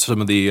 what were some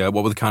of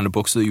what were the kind of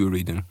books that you were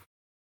reading?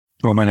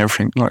 Well, man,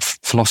 everything, like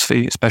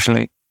philosophy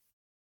especially.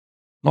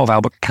 A lot of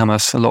Albert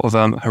Camus, a lot of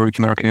Haruki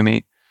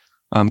Murakami,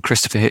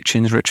 Christopher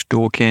Hitchens, Richard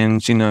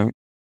Dawkins,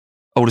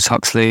 Aldous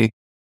Huxley.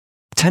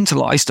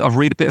 I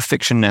read a bit of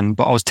fiction then,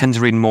 but I was tend to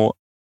read more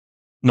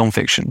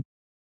non-fiction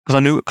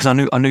because I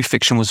knew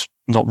fiction was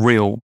not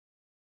real,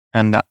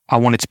 and that I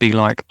wanted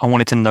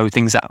to know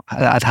things that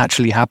had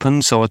actually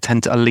happened. So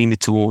I leaned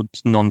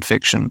towards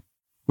non-fiction,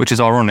 which is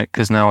ironic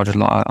because now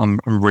I'm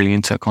really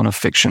into kind of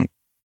fiction.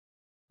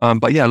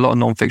 But yeah, a lot of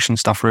non-fiction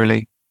stuff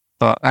really.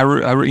 But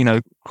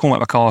Cormac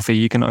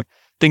McCarthy,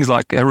 things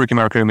like Haruki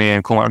Murakami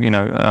and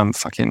Cormac,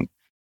 fucking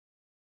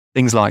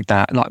things like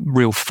that, like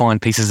real fine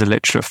pieces of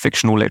literature,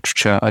 fictional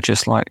literature, are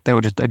just like they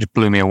just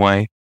blew me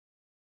away.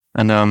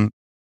 And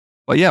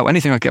but yeah,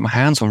 anything I get my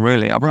hands on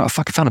really. I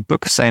fucking found a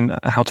book saying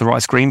how to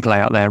write a screenplay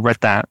out there. Read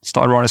that,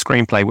 started writing a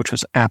screenplay, which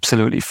was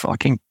absolutely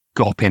fucking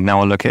gopping.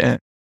 Now I look at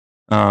it.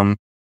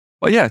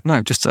 But yeah,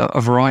 no, just a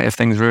variety of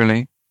things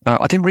really.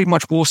 I didn't read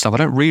much war stuff. I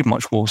don't read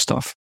much war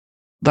stuff.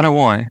 Don't know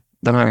why.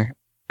 Don't know.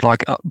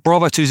 Like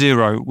Bravo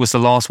 20 was the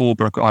last war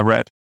book I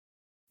read,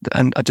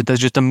 and there's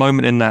just a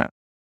moment in that,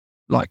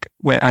 like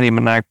where Andy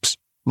Managh's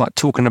like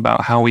talking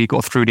about how he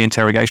got through the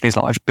interrogation. He's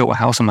like, I just built a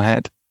house in my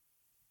head.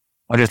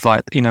 I just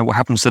like, what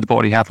happens to the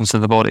body happens to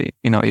the body.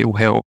 It will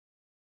heal.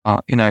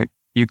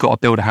 You got to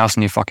build a house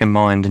in your fucking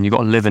mind, and you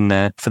got to live in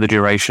there for the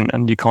duration,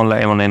 and you can't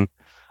let anyone in.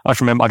 I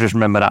just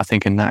remember that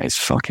thinking that is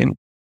fucking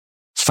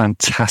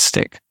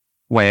fantastic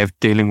way of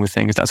dealing with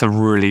things. That's a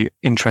really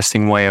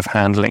interesting way of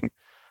handling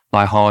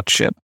like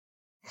hardship.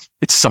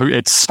 It's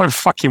so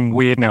fucking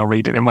weird now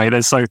reading it, mate.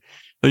 They're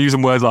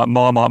using words like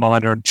Marmite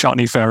Miner and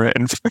Chutney Ferret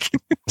and fucking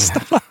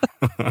stuff.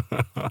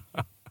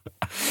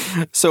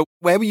 So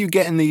where were you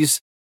getting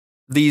these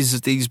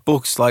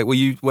books? Like,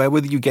 where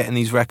were you getting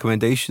these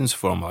recommendations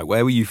from? Like,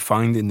 where were you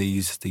finding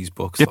these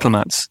books?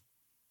 Diplomats.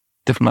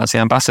 Diplomat's the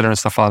ambassador and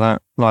stuff like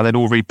that. Like they'd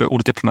all all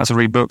the diplomats would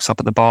read books up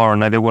at the bar,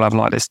 and they'd all have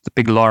like this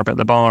big library at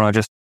the bar, and I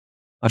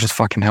just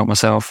fucking help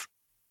myself.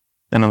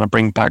 And then I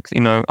bring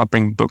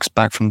books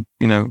back from,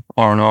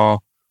 R&R,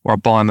 or I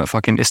buy them at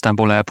fucking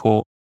Istanbul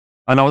airport.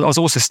 And I was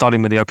also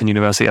studying with the Open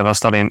University. I was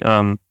studying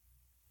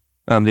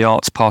the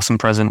arts, past and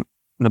present,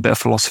 and a bit of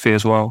philosophy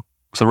as well,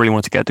 because I really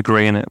wanted to get a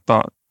degree in it.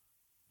 But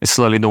it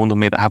slowly dawned on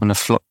me that having a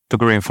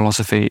degree in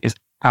philosophy is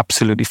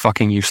absolutely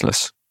fucking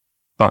useless.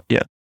 But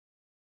yeah.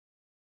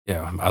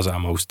 Yeah, as are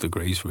most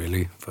degrees,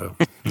 really. But,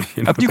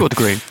 Have you got a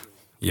degree?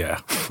 Yeah.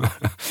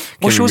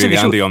 What's yours? Really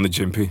handy on the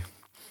gympy.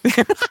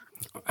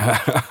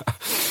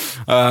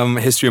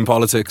 History and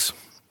politics.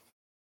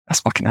 That's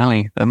fucking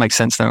alley. That makes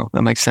sense now.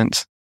 That makes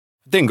sense.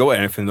 Didn't go to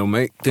anything though,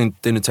 mate.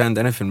 Didn't attend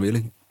anything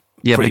really.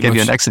 Yeah, but it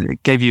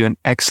gave you an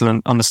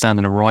excellent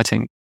understanding of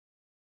writing.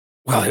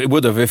 Well, it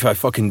would have if I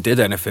fucking did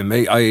anything,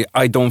 mate.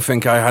 I don't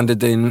think I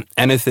handed in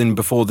anything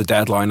before the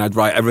deadline. I'd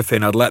write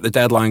everything. I'd let the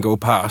deadline go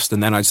past,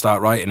 and then I'd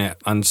start writing it.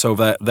 And so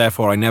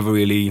therefore, I never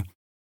really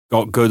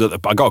got good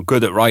at I got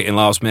good at writing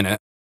last minute,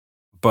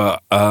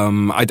 but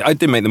I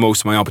did make the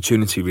most of my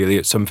opportunity. Really,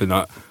 it's something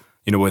that,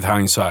 with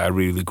hindsight, I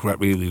really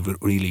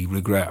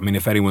regret. I mean,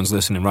 if anyone's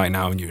listening right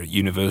now and you're at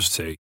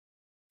university,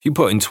 if you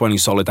put in 20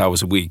 solid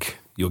hours a week,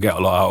 you'll get a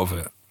lot out of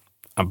it.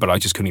 But I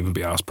just couldn't even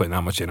be asked putting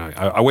that much in.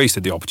 I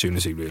wasted the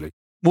opportunity, really.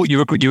 What, you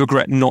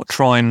regret not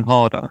trying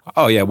harder?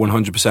 Oh, yeah,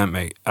 100%,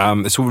 mate.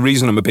 It's the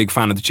reason I'm a big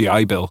fan of the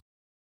GI Bill,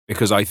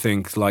 because I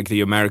think, like, the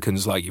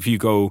Americans, like, if you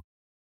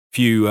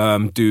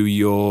do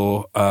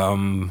your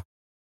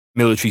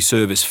military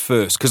service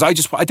first, because I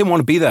didn't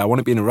want to be there. I want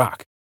to be in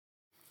Iraq.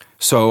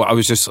 So I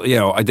was just,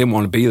 I didn't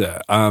want to be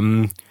there.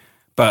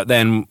 But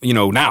then,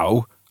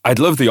 now I'd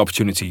love the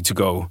opportunity to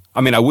go.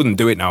 I mean, I wouldn't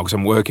do it now because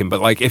I'm working,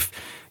 but like if,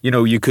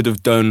 you could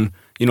have done,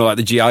 like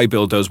the GI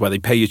Bill does, where they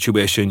pay your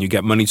tuition, you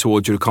get money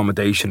towards your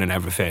accommodation and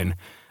everything,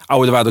 I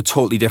would have had a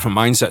totally different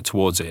mindset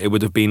towards it. It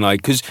would have been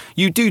like, because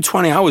you do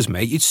 20 hours,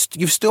 mate,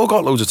 you've still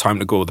got loads of time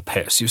to go to the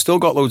piss. You've still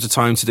got loads of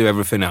time to do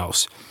everything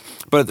else.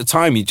 But at the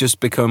time, you just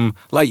become,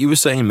 like you were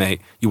saying,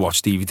 mate, you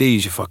watch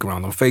DVDs, you fuck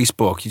around on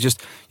Facebook,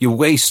 you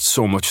waste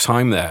so much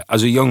time there.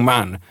 As a young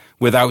man,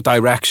 without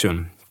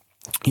direction,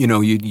 you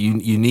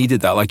needed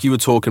that. Like you were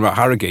talking about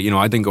Harrogate,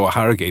 I didn't go to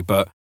Harrogate,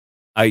 but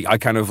I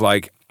kind of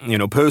like,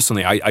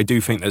 personally, I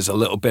do think there's a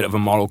little bit of a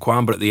moral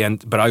qualm, but at the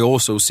end, but I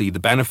also see the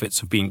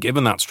benefits of being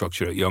given that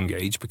structure at a young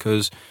age,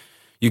 because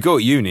you go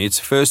to uni, it's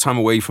the first time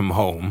away from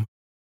home.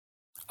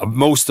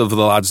 Most of the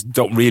lads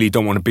don't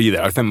want to be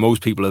there. I think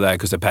most people are there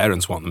because their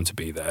parents want them to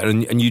be there,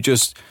 and you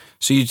just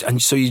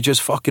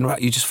fuck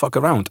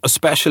around,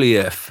 especially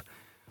if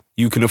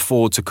you can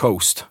afford to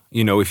coast.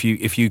 If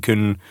you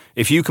can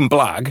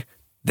blag,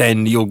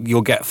 then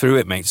you'll get through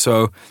it, mate.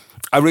 So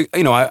I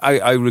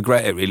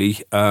regret it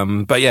really.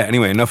 But yeah,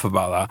 anyway, enough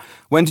about that.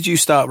 When did you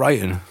start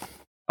writing?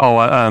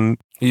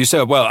 You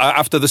said, well,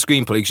 after the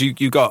screenplay, 'cause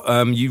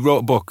you wrote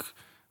a book,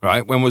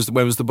 right? When was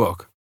the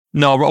book?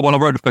 No, I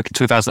wrote a book in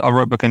 2000. I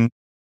wrote a book in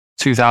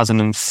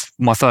 2000, and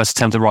my first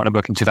attempt at writing a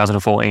book in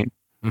 2014.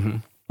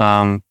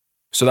 Mm-hmm.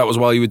 So that was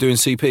while you were doing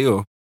CP,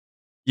 or?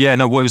 Yeah,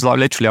 no, it was like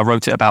literally I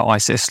wrote it about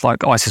ISIS.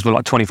 Like ISIS were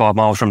like 25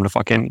 miles from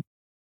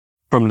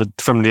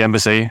the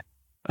embassy,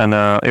 and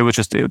it was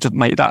just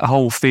mate, that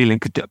whole feeling.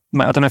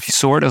 Mate, I don't know if you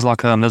saw it. There's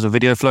like there's a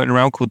video floating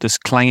around called "This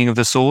Clanging of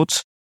the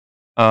Swords,"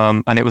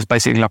 and it was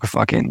basically like a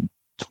fucking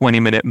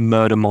 20-minute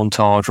murder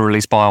montage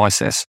released by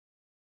ISIS.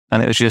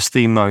 And it was just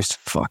the most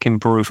fucking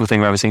brutal thing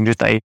I've ever seen.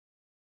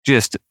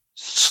 Just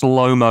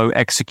slow-mo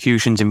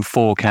executions in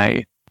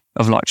 4K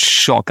of like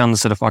shotguns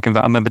to the fucking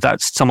I remember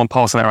that someone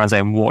passing that around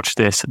saying, "Watch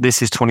this.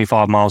 This is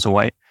 25 miles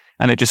away."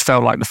 And it just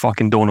felt like the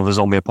fucking dawn of a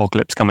zombie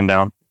apocalypse coming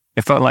down.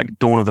 It felt like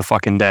dawn of the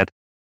fucking dead.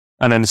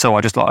 And then so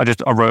I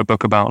wrote a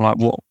book about like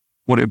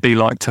what it would be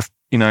like to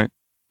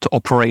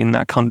operate in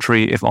that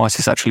country if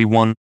ISIS actually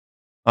won.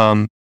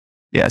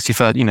 Yeah, it's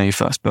your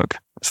first book.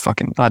 It's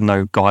fucking. I had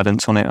no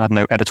guidance on it. I had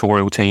no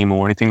editorial team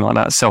or anything like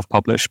that.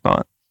 Self-published,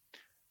 but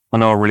I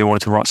know I really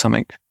wanted to write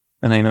something,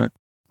 and then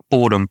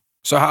boredom.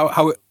 So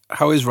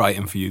how is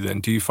writing for you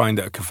then? Do you find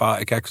it a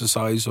cathartic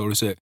exercise, or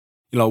is it,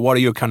 what are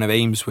your kind of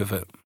aims with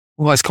it?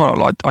 Well, it's kind of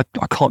like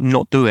I can't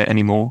not do it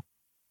anymore.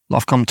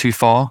 Like, I've come too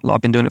far. Like,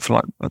 I've been doing it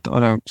for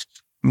I'm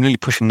nearly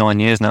pushing 9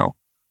 years now.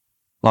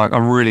 Like I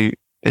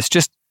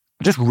just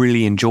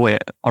really enjoy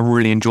it. I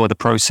really enjoy the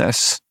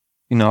process.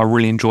 I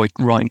really enjoy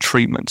writing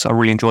treatments. I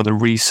really enjoy the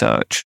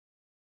research.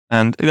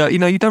 And,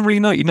 you don't really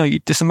know.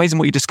 It's amazing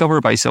what you discover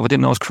about yourself. I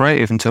didn't know I was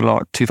creative until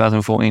like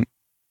 2014.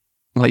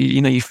 Like,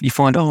 you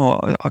find,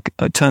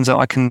 it turns out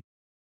I can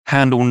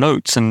handle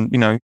notes and,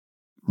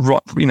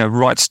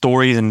 write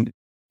stories and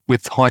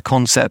with high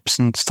concepts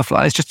and stuff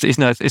like that.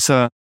 It's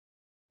a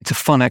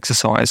fun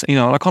exercise.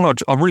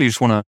 I really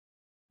just want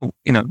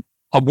to,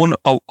 I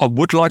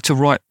would like to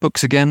write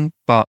books again,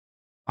 but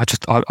I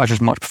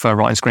just much prefer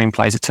writing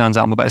screenplays. It turns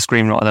out I'm a better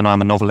screenwriter than I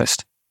am a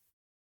novelist.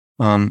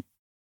 At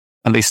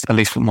least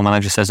what my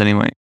manager says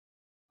anyway.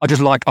 I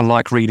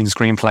like reading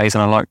screenplays,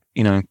 and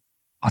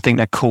I think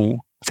they're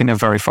cool. I think they're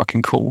very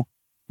fucking cool.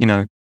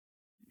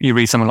 you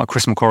read something like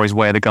Chris McQuarrie's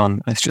Way of the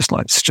Gun, and it's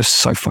just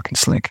so fucking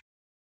slick.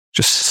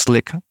 Just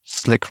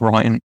slick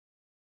writing,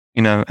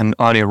 you know, and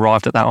I only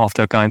arrived at that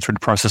after going through the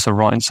process of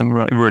writing some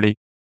really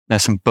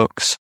there's some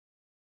books,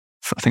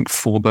 I think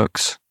 4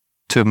 books,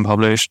 2 of them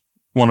published,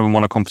 one of them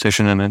won a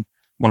competition, and then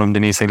one of them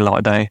didn't even see the light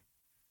of day.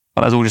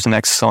 But that's all just an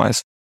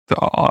exercise. But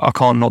I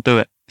can't not do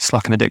it. It's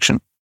like an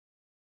addiction.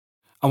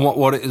 And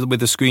what is with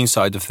the screen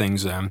side of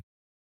things,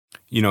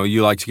 you know,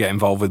 you like to get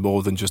involved with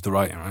more than just the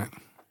writing, right?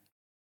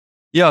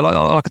 Yeah, I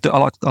like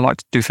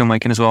to do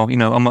filmmaking as well. You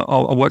know,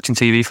 I worked in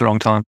TV for a long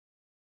time,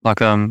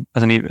 like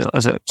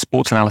as a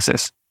sports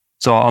analysis.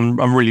 So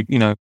I'm really, you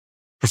know,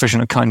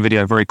 proficient at cutting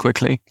video very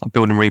quickly, like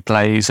building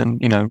replays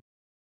and, you know,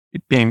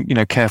 being, you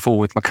know, careful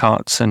with my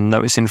cuts and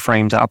noticing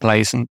frames out of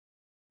place and,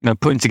 you know,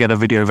 putting together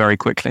video very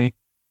quickly.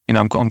 You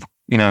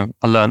know,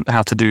 I learned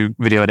how to do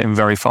video editing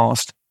very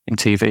fast in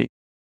TV.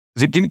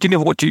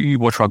 You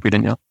watch rugby,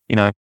 didn't you?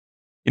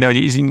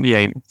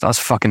 Yeah, that's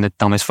fucking the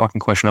dumbest fucking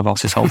question I've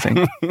asked this whole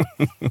thing.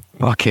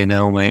 Fucking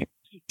hell, mate.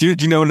 Do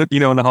you know in the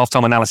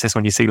halftime analysis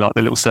when you see like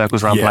the little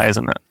circles around players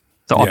and that?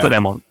 So I put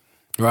them on.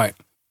 Right.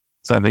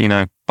 So that, you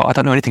know, but I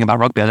don't know anything about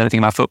rugby. I don't know anything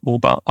about football,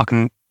 but I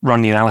can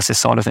run the analysis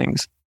side of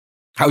things.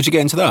 How would you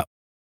get into that?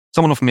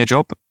 Someone offered me a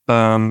job.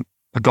 A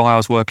guy I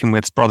was working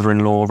with, his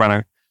brother-in-law,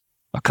 ran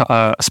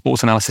a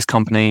sports analysis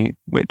company,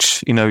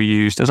 which, you know,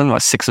 there's only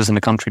like 6 of us in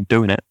the country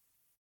doing it.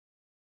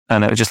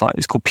 And it was just like,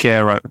 it's called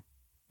Piero.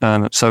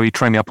 So he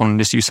trained me up on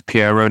this use of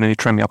Piero, and then he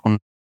trained me up on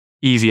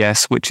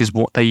EVS, which is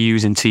what they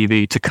use in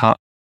TV to cut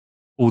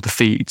all the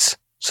feeds.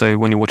 So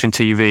when you're watching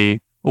TV,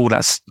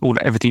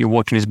 everything you're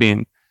watching is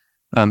being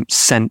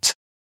sent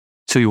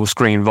to your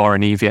screen via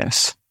an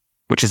EVS,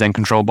 which is then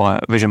controlled by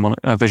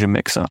a vision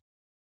mixer.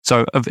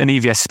 So an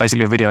EVS is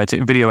basically a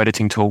video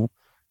editing tool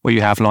where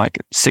you have like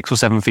 6 or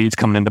 7 feeds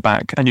coming in the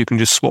back, and you can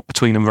just swap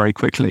between them very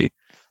quickly,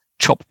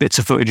 chop bits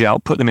of footage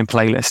out, put them in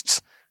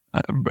playlists.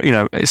 You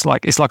know, it's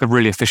like a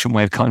really efficient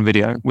way of cutting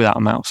video without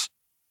a mouse.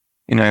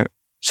 You know,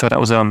 so that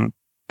was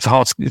it's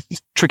a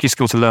tricky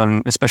skill to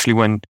learn, especially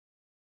when,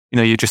 you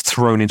know, you're just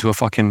thrown into a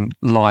fucking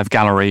live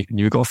gallery and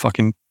you've got to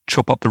fucking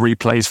chop up the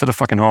replays for the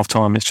fucking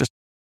halftime. It's just.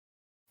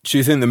 Do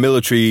you think the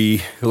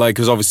military, like,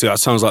 because obviously that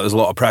sounds like there's a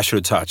lot of pressure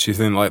attached. Do you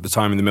think like the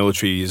time in the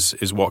military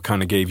is what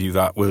kind of gave you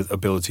that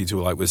ability to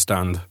like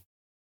withstand,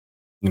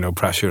 you know,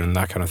 pressure and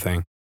that kind of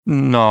thing?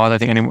 No, I don't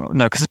think anyone.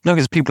 No, because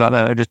there's people out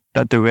there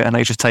that do it and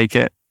they just take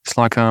it. It's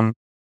like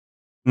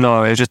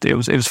no, it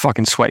was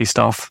fucking sweaty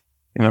stuff.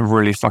 You know,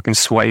 really fucking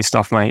sweaty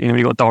stuff, mate. You know,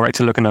 you got a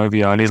director looking over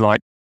you and he's like,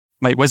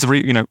 mate, where's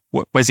the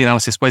where's the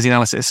analysis? Where's the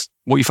analysis?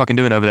 What are you fucking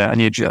doing over there?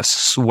 And you're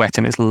just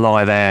sweating. It's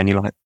live air, and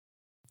you're like,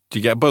 do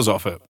you get a buzz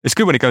off it? It's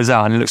good when it goes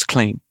out and it looks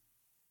clean.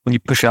 When you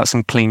push out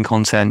some clean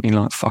content,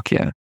 you're like, fuck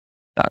yeah,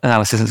 that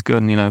analysis is good,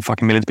 and, you know,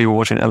 fucking millions of people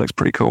watching it. It looks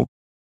pretty cool.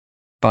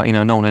 But, you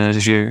know, no one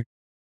knows you.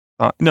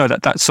 But no,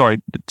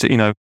 you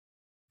know,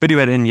 video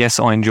editing, yes,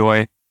 I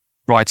enjoy.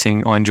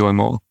 Writing, I enjoy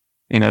more.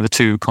 You know, the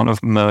two kind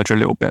of merge a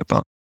little bit,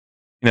 but,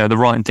 you know, the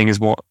writing thing is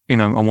what, you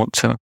know, I want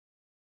to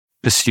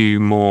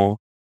pursue more.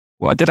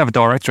 Well, I did have a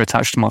director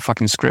attached to my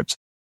fucking script,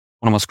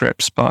 one of my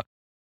scripts, but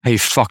he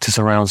fucked us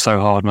around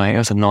so hard, mate. It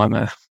was a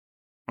nightmare.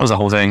 That was the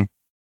whole thing.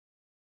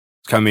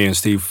 It's kind of me and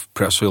Steve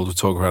Pressfield were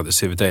talking about this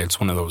the other day.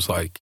 It's one of those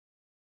like,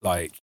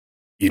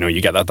 you know,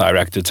 you get that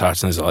director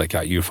attached and there's like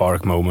that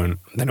euphoric moment,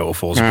 then it all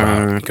falls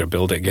apart. You got to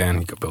build it again.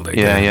 You got to build it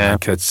again. Yeah.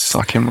 Like it's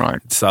fucking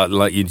right. It's that,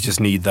 like, you just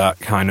need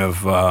that kind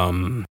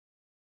of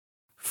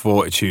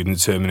fortitude and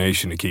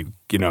determination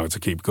to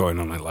keep going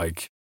on it.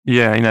 Like,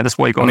 yeah, you know, that's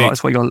why you got to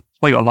that's why you got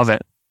to love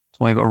it. That's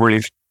why you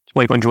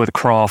got to enjoy the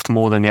craft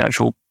more than the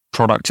actual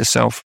product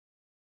itself.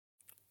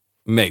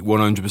 Mate,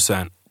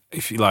 100%.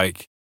 If you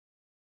like,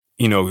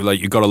 you know, like,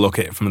 you got to look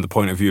at it from the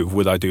point of view of,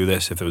 would I do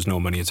this if there was no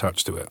money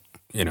attached to it?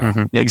 You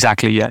know, Yeah,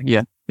 exactly.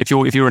 Yeah. If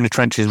you're in the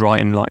trenches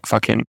writing like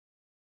fucking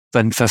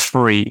for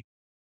free,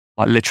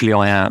 like literally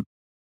I am,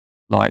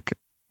 like,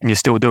 and you're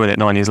still doing it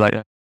 9 years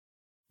later.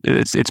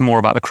 It's more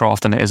about the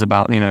craft than it is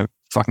about, you know,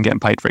 fucking getting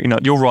paid for it. You know,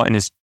 your writing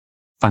is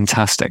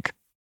fantastic.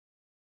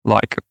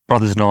 Like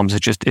Brothers in Arms,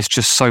 it's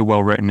just so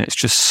well written. It's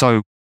just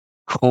so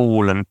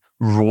cool and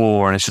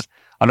raw, and it's just,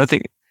 I don't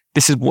think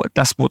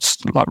that's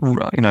what's like,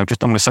 you know,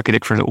 just, I'm going to suck your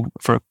dick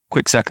for a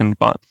quick second,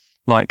 but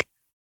like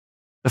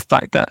the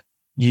fact that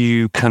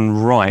you can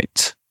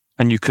write,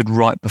 and you could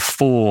write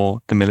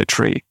before the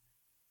military,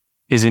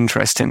 is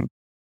interesting.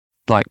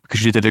 Like,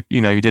 because you did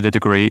a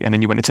degree, and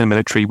then you went into the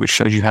military, which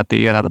shows you had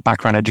the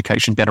background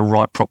education, be able to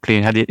write properly,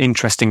 and had the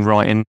interesting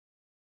writing,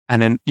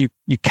 and then you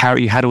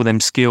had all them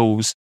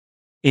skills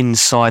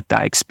inside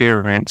that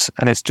experience,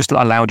 and it's just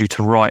allowed you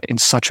to write in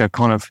such a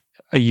kind of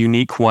a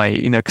unique way,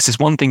 you know, because it's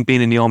one thing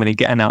being in the army and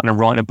getting out and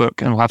writing a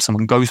book and have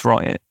someone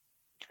ghostwrite it,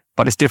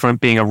 but it's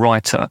different being a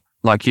writer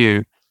like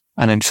you,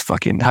 and then just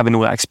fucking having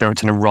all that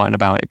experience and then writing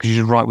about it, because you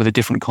just write with a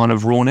different kind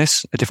of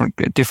rawness, a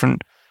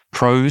different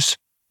prose,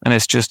 and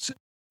it's just.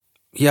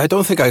 Yeah, I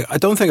don't think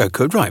I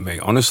could write,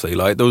 mate. Honestly,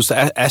 like those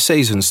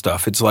essays and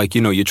stuff, it's like,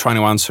 you know, you're trying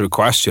to answer a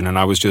question, and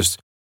I was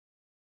just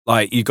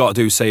like, you got to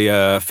do, say,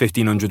 a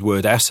 1,500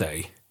 word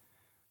essay,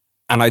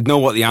 and I'd know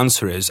what the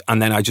answer is,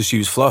 and then I just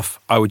use fluff.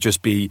 I would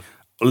just be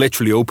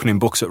literally opening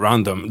books at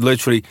random,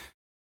 literally,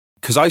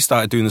 because I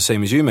started doing the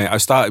same as you, mate. I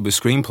started with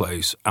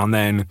screenplays, and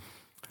then,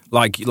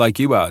 like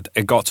you had,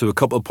 it got to a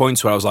couple of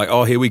points where I was like,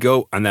 oh, here we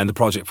go, and then the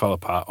project fell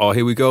apart. Oh,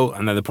 here we go,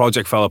 and then the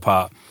project fell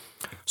apart.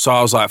 So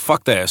I was like,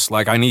 fuck this,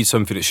 like I need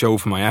something to show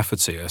for my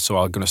efforts here, so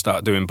I'm going to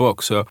start doing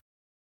books. So,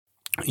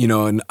 you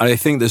know, and I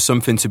think there's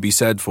something to be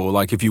said for,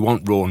 like, if you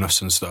want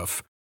rawness and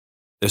stuff,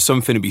 there's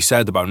something to be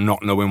said about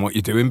not knowing what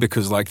you're doing,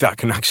 because like that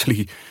can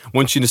actually,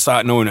 once you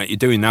start knowing what you're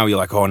doing, now you're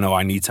like, oh no,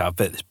 I need to have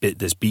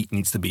this beat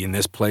needs to be in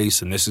this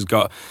place, and this has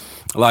got,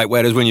 like,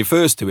 whereas when you're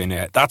first doing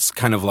it, that's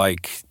kind of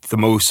like the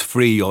most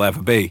free you'll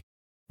ever be.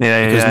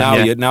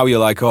 Because now you're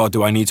like, oh,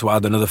 do I need to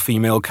add another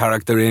female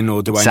character in,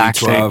 or do I need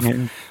to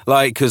have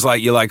like, because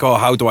like you're like, oh,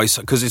 how do I?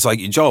 Because it's like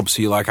your job, so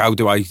you're like, how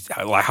do I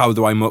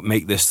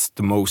make this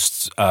the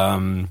most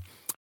kind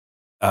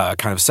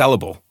of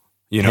sellable?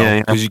 You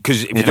know,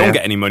 because if you don't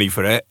get any money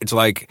for it, it's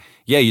like,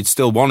 yeah, you'd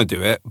still want to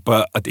do it,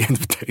 but at the end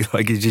of the day,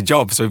 like, it's your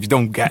job. So if you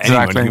don't get any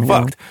money, you're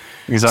fucked.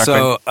 Exactly.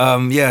 So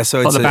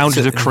so it's the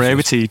boundaries of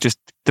creativity. Just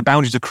the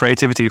boundaries of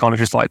creativity kind of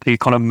just like they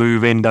kind of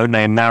move in, don't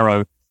they, and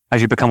narrow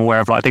as you become aware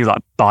of like things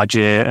like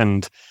budget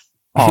and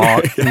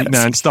art,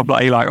 and stuff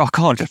like. You're like, oh, I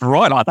can't just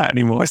write like that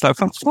anymore. It's like,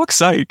 for fuck's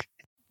sake.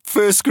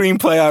 First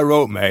screenplay I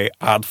wrote, mate,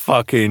 had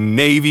fucking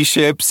Navy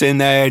ships in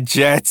there,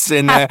 jets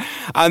in there,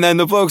 and then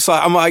the bloke's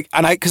like, I'm like,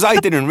 because I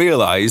didn't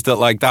realise that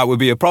like that would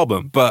be a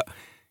problem, but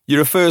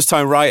you're a first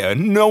time writer,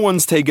 no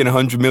one's taking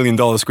 $100 million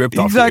script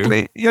off you.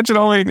 Exactly. Yeah, do you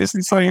know what I mean? It's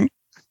insane.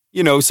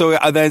 You know, so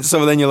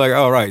then you're like,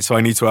 oh, right, so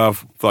I need to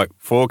have like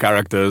 4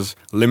 characters,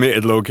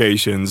 limited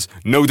locations,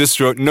 no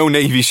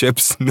Navy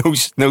ships,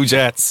 no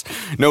jets,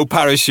 no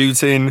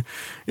parachuting.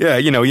 Yeah,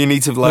 you know, you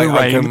need to like,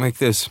 I can make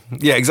this.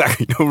 Yeah,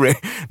 exactly. No rain,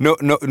 no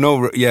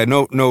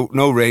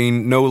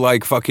rain, no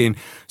like fucking,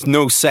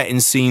 no setting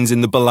scenes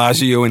in the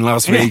Bellagio in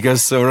Las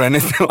Vegas or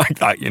anything like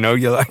that. You know,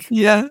 you're like,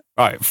 yeah,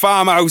 right,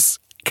 farmhouse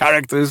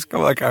characters,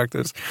 couple of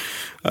characters.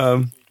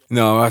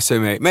 No, I say,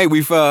 mate,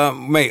 we've,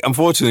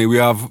 unfortunately, we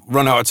have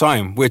run out of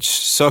time, which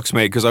sucks,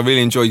 mate, because I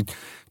really enjoyed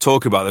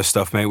talking about this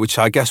stuff, mate, which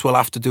I guess we'll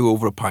have to do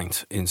over a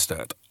pint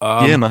instead.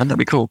 Yeah, man, that'd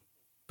be cool.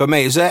 But,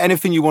 mate, is there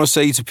anything you want to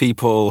say to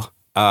people,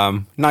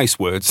 nice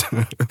words,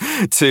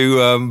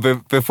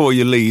 before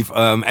you leave?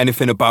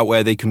 Anything about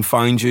where they can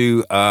find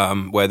you,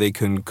 where they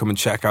can come and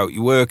check out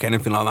your work,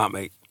 anything like that,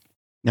 mate?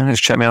 Yeah,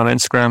 just check me out on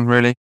Instagram,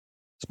 really.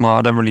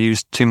 I don't really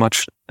use too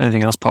much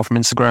anything else apart from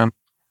Instagram.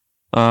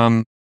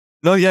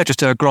 No, yeah, just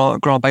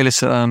Grant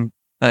Bayliss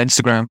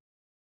Instagram,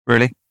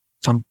 really.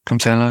 Come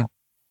say hello.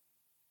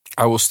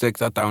 I will stick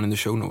that down in the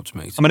show notes,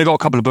 mate. I mean, I've got a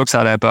couple of books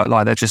out there, but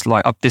like they're just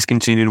like, I've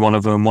discontinued one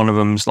of them. One of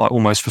them's like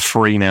almost for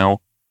free now.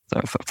 So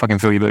fucking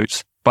fill your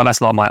boots. But that's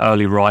like my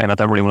early writing. I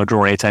don't really want to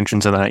draw any attention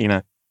to that, you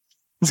know.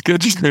 It's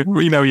good, just,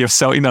 you know,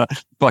 yourself, you know,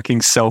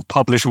 fucking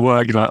self-published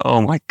work. You're like,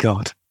 oh my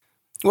God.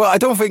 Well, I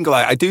do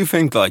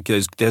think like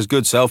there's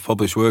good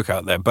self-published work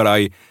out there, but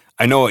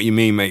I know what you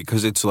mean, mate,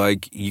 because it's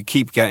like you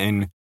keep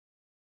getting.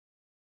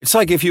 It's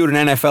like if you were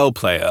an NFL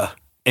player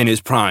in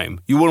his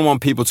prime, you wouldn't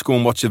want people to go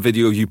and watch a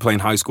video of you playing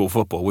high school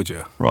football, would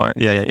you? Right,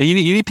 yeah. You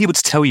need people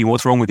to tell you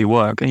what's wrong with your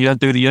work, and you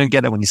don't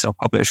get that when you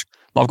self-publish.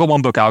 Like, I've got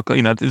one book out,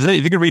 you know,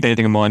 if you can read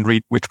anything of mine,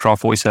 read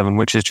Witchcraft 47,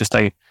 which is just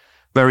a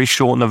very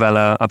short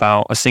novella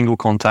about a single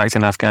contact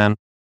in Afghan,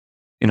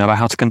 you know, about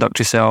how to conduct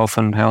yourself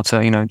and how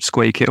to, you know,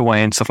 square your kit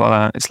away and stuff like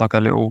that. It's like a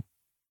little,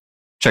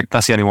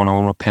 that's the only one I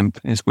want to pimp,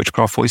 is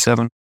Witchcraft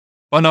 47.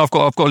 But no, I've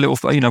got a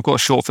little, you know, I've got a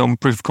short film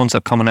proof of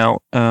concept coming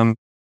out,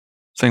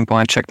 thing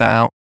by, check that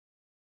out.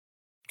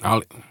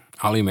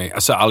 Ali, mate. I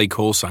said Ali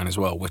call sign as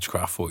well,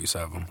 Witchcraft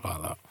 47,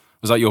 like that.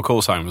 Was that your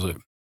call sign, was it?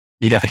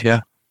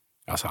 Yeah.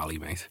 That's Ali,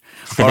 mate.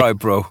 All right,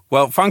 bro.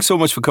 Well, thanks so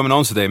much for coming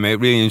on today, mate.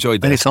 Really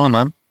enjoyed that. Anytime,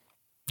 man.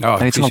 Oh,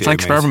 anytime.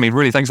 Thanks for having me.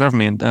 Really, thanks for having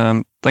me.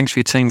 And thanks for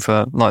your team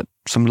for like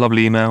some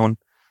lovely email and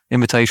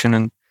invitation.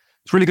 And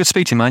it's really good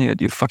speaking, man.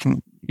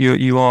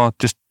 You are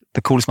just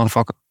the coolest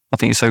motherfucker. I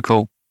think you're so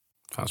cool.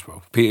 Thanks,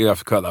 bro. Peter, you have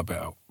to cut that bit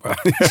out.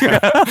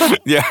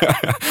 Yeah.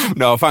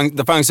 No,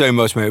 thanks very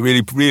much, mate.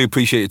 Really, really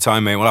appreciate your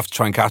time, mate. We'll have to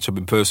try and catch up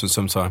in person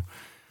sometime.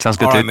 Sounds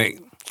good, all dude. Right,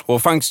 mate. Well,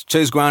 thanks.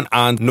 Cheers, Grant,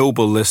 and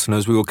noble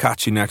listeners. We will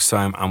catch you next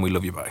time, and we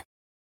love you. Bye.